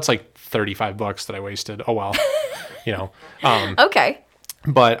like, well, that's like $35 that I wasted. Oh, well, Okay.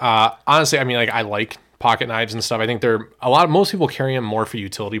 But honestly, I mean, like I like pocket knives and stuff. I think most people carry them more for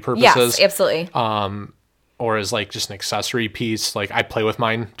utility purposes. Yes, absolutely. Or as like just an accessory piece. Like I play with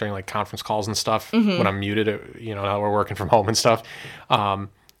mine during like conference calls and stuff when I'm muted, now we're working from home and stuff. And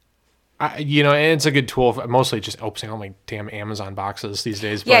it's a good tool for mostly just opening all my damn Amazon boxes these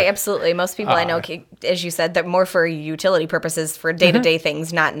days. Yeah, absolutely. Most people I know, as you said, they're more for utility purposes, for day-to-day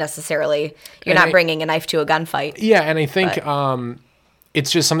things, not necessarily, you're not bringing a knife to a gunfight. Yeah, and I think it's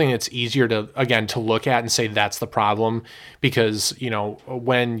just something that's easier to look at and say that's the problem because,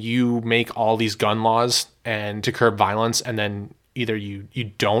 when you make all these gun laws and to curb violence and then either you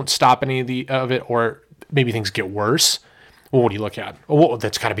don't stop any of it or maybe things get worse. Well, what do you look at? Oh,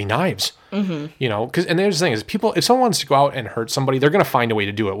 that's got to be knives. Because and there's the thing is, if someone wants to go out and hurt somebody, they're going to find a way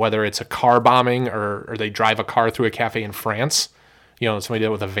to do it. Whether it's a car bombing or they drive a car through a cafe in France, somebody did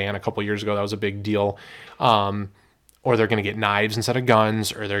it with a van a couple years ago. That was a big deal. Or they're going to get knives instead of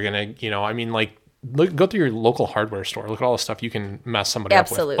guns, or they're going to, go through your local hardware store. Look at all the stuff you can mess somebody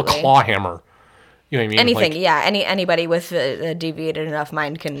up with. A claw hammer. You know what I mean? Anything, anybody with a deviated enough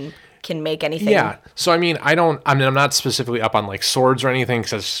mind can make anything. Yeah. So, I mean, I'm not specifically up on like swords or anything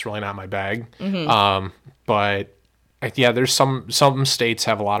because that's just really not my bag. But there's some states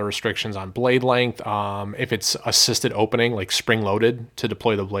have a lot of restrictions on blade length. If it's assisted opening, like spring loaded to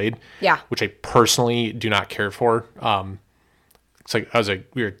deploy the blade. Yeah. Which I personally do not care for. It's like I was a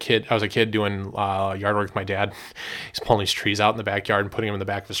kid doing yard work with my dad. He's pulling these trees out in the backyard and putting them in the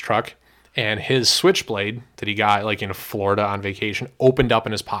back of his truck. And his switchblade that he got like in Florida on vacation opened up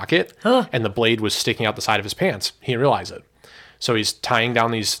in his pocket and the blade was sticking out the side of his pants. He didn't realize it. So he's tying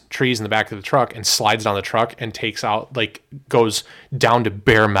down these trees in the back of the truck and slides down the truck and goes down to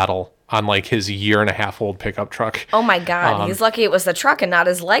bare metal on like his 1.5-year-old pickup truck. Oh my God. He's lucky it was the truck and not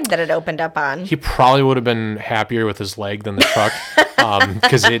his leg that it opened up on. He probably would have been happier with his leg than the truck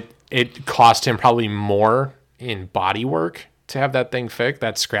because it cost him probably more in body work to have that thing fixed,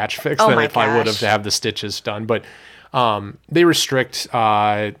 that scratch fixed, than if I would have to have the stitches done. But they restrict,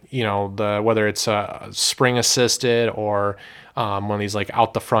 whether it's spring assisted or one of these like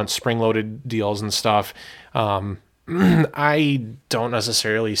out the front spring loaded deals and stuff. I don't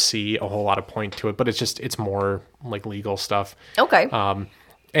necessarily see a whole lot of point to it, but it's more like legal stuff. Okay.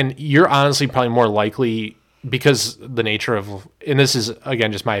 And you're honestly probably more likely because the nature of, and this is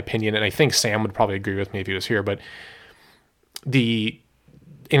again just my opinion, and I think Sam would probably agree with me if he was here, but the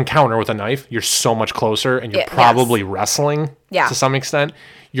encounter with a knife, you're so much closer and you're probably wrestling to some extent.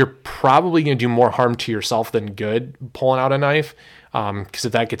 You're probably going to do more harm to yourself than good pulling out a knife. Because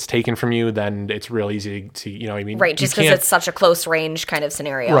if that gets taken from you, then it's real easy to, you know what I mean? Right, just because it's such a close range kind of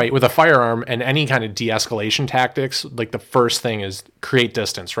scenario. Right, with a firearm and any kind of de-escalation tactics, like the first thing is create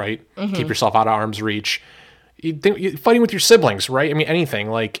distance, right? Mm-hmm. Keep yourself out of arm's reach. Fighting with your siblings, right? I mean, anything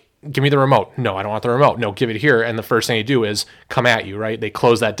like, give me the remote. No, I don't want the remote. No, give it here. And the first thing they do is come at you, right? They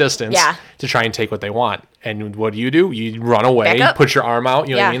close that distance to try and take what they want. And what do? You run away, put your arm out,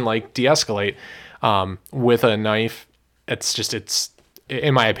 you know what I mean? Like de-escalate. With a knife, it's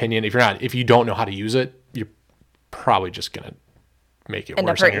in my opinion, if you don't know how to use it, you're probably just going to make it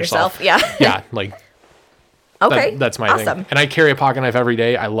worse on yourself. Yeah. Like, okay. That's my thing. And I carry a pocket knife every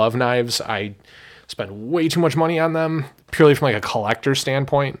day. I love knives. I spend way too much money on them purely from like a collector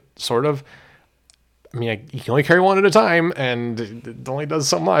standpoint, sort of. I mean, you can only carry one at a time and it only does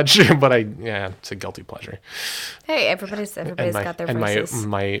so much, but it's a guilty pleasure. Hey, everybody's got their vices.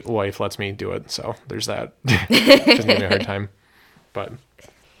 And my wife lets me do it. So there's that. It doesn't give me a hard time, but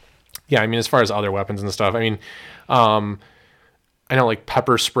yeah, I mean, as far as other weapons and stuff, I mean, I know like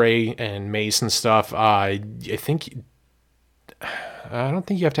pepper spray and mace and stuff. I don't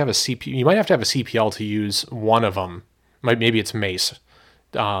think you have to have a CP. You might have to have a CPL to use one of them. Maybe it's mace.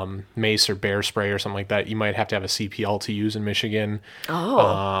 mace or bear spray or something like that, you might have to have a CPL to use in Michigan.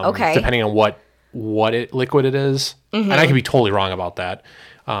 Oh, okay. Depending on what liquid it is. And I could be totally wrong about that.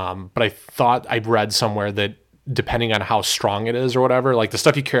 But I thought I read somewhere that depending on how strong it is or whatever, like the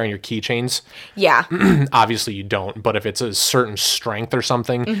stuff you carry on your keychains, Yeah. obviously you don't. But if it's a certain strength or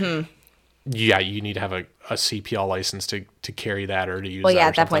something, yeah, you need to have a CPL license to carry that or to use Well, that yeah, or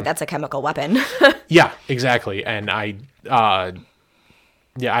at that point, something. that's a chemical weapon. Yeah, exactly. And I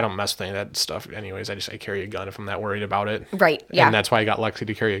don't mess with any of that stuff anyways. I carry a gun if I'm that worried about it. Right, yeah. And that's why I got Lexi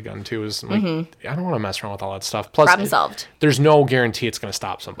to carry a gun too, is I'm like, I don't want to mess around with all that stuff. Plus, Problem solved. There's no guarantee it's going to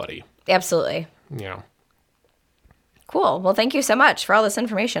stop somebody. Absolutely. You know. Cool. Well, thank you so much for all this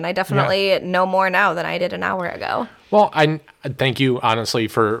information. I definitely know more now than I did an hour ago. Well, I thank you, honestly,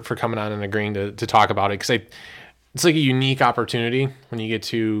 for coming on and agreeing to talk about it, because it's like a unique opportunity when you get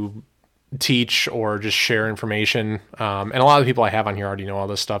to teach or just share information. And a lot of the people I have on here already know all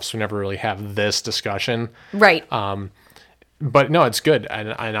this stuff, so we never really have this discussion. Right. But no, it's good.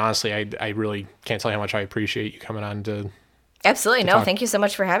 And honestly, I really can't tell you how much I appreciate you coming on to... Absolutely. No, thank you so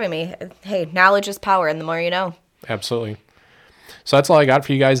much for having me. Hey, knowledge is power, and the more you know. Absolutely. So that's all I got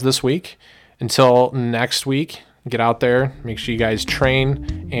for you guys this week. Until next week, get out there, make sure you guys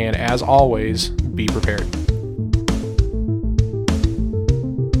train, and as always, be prepared.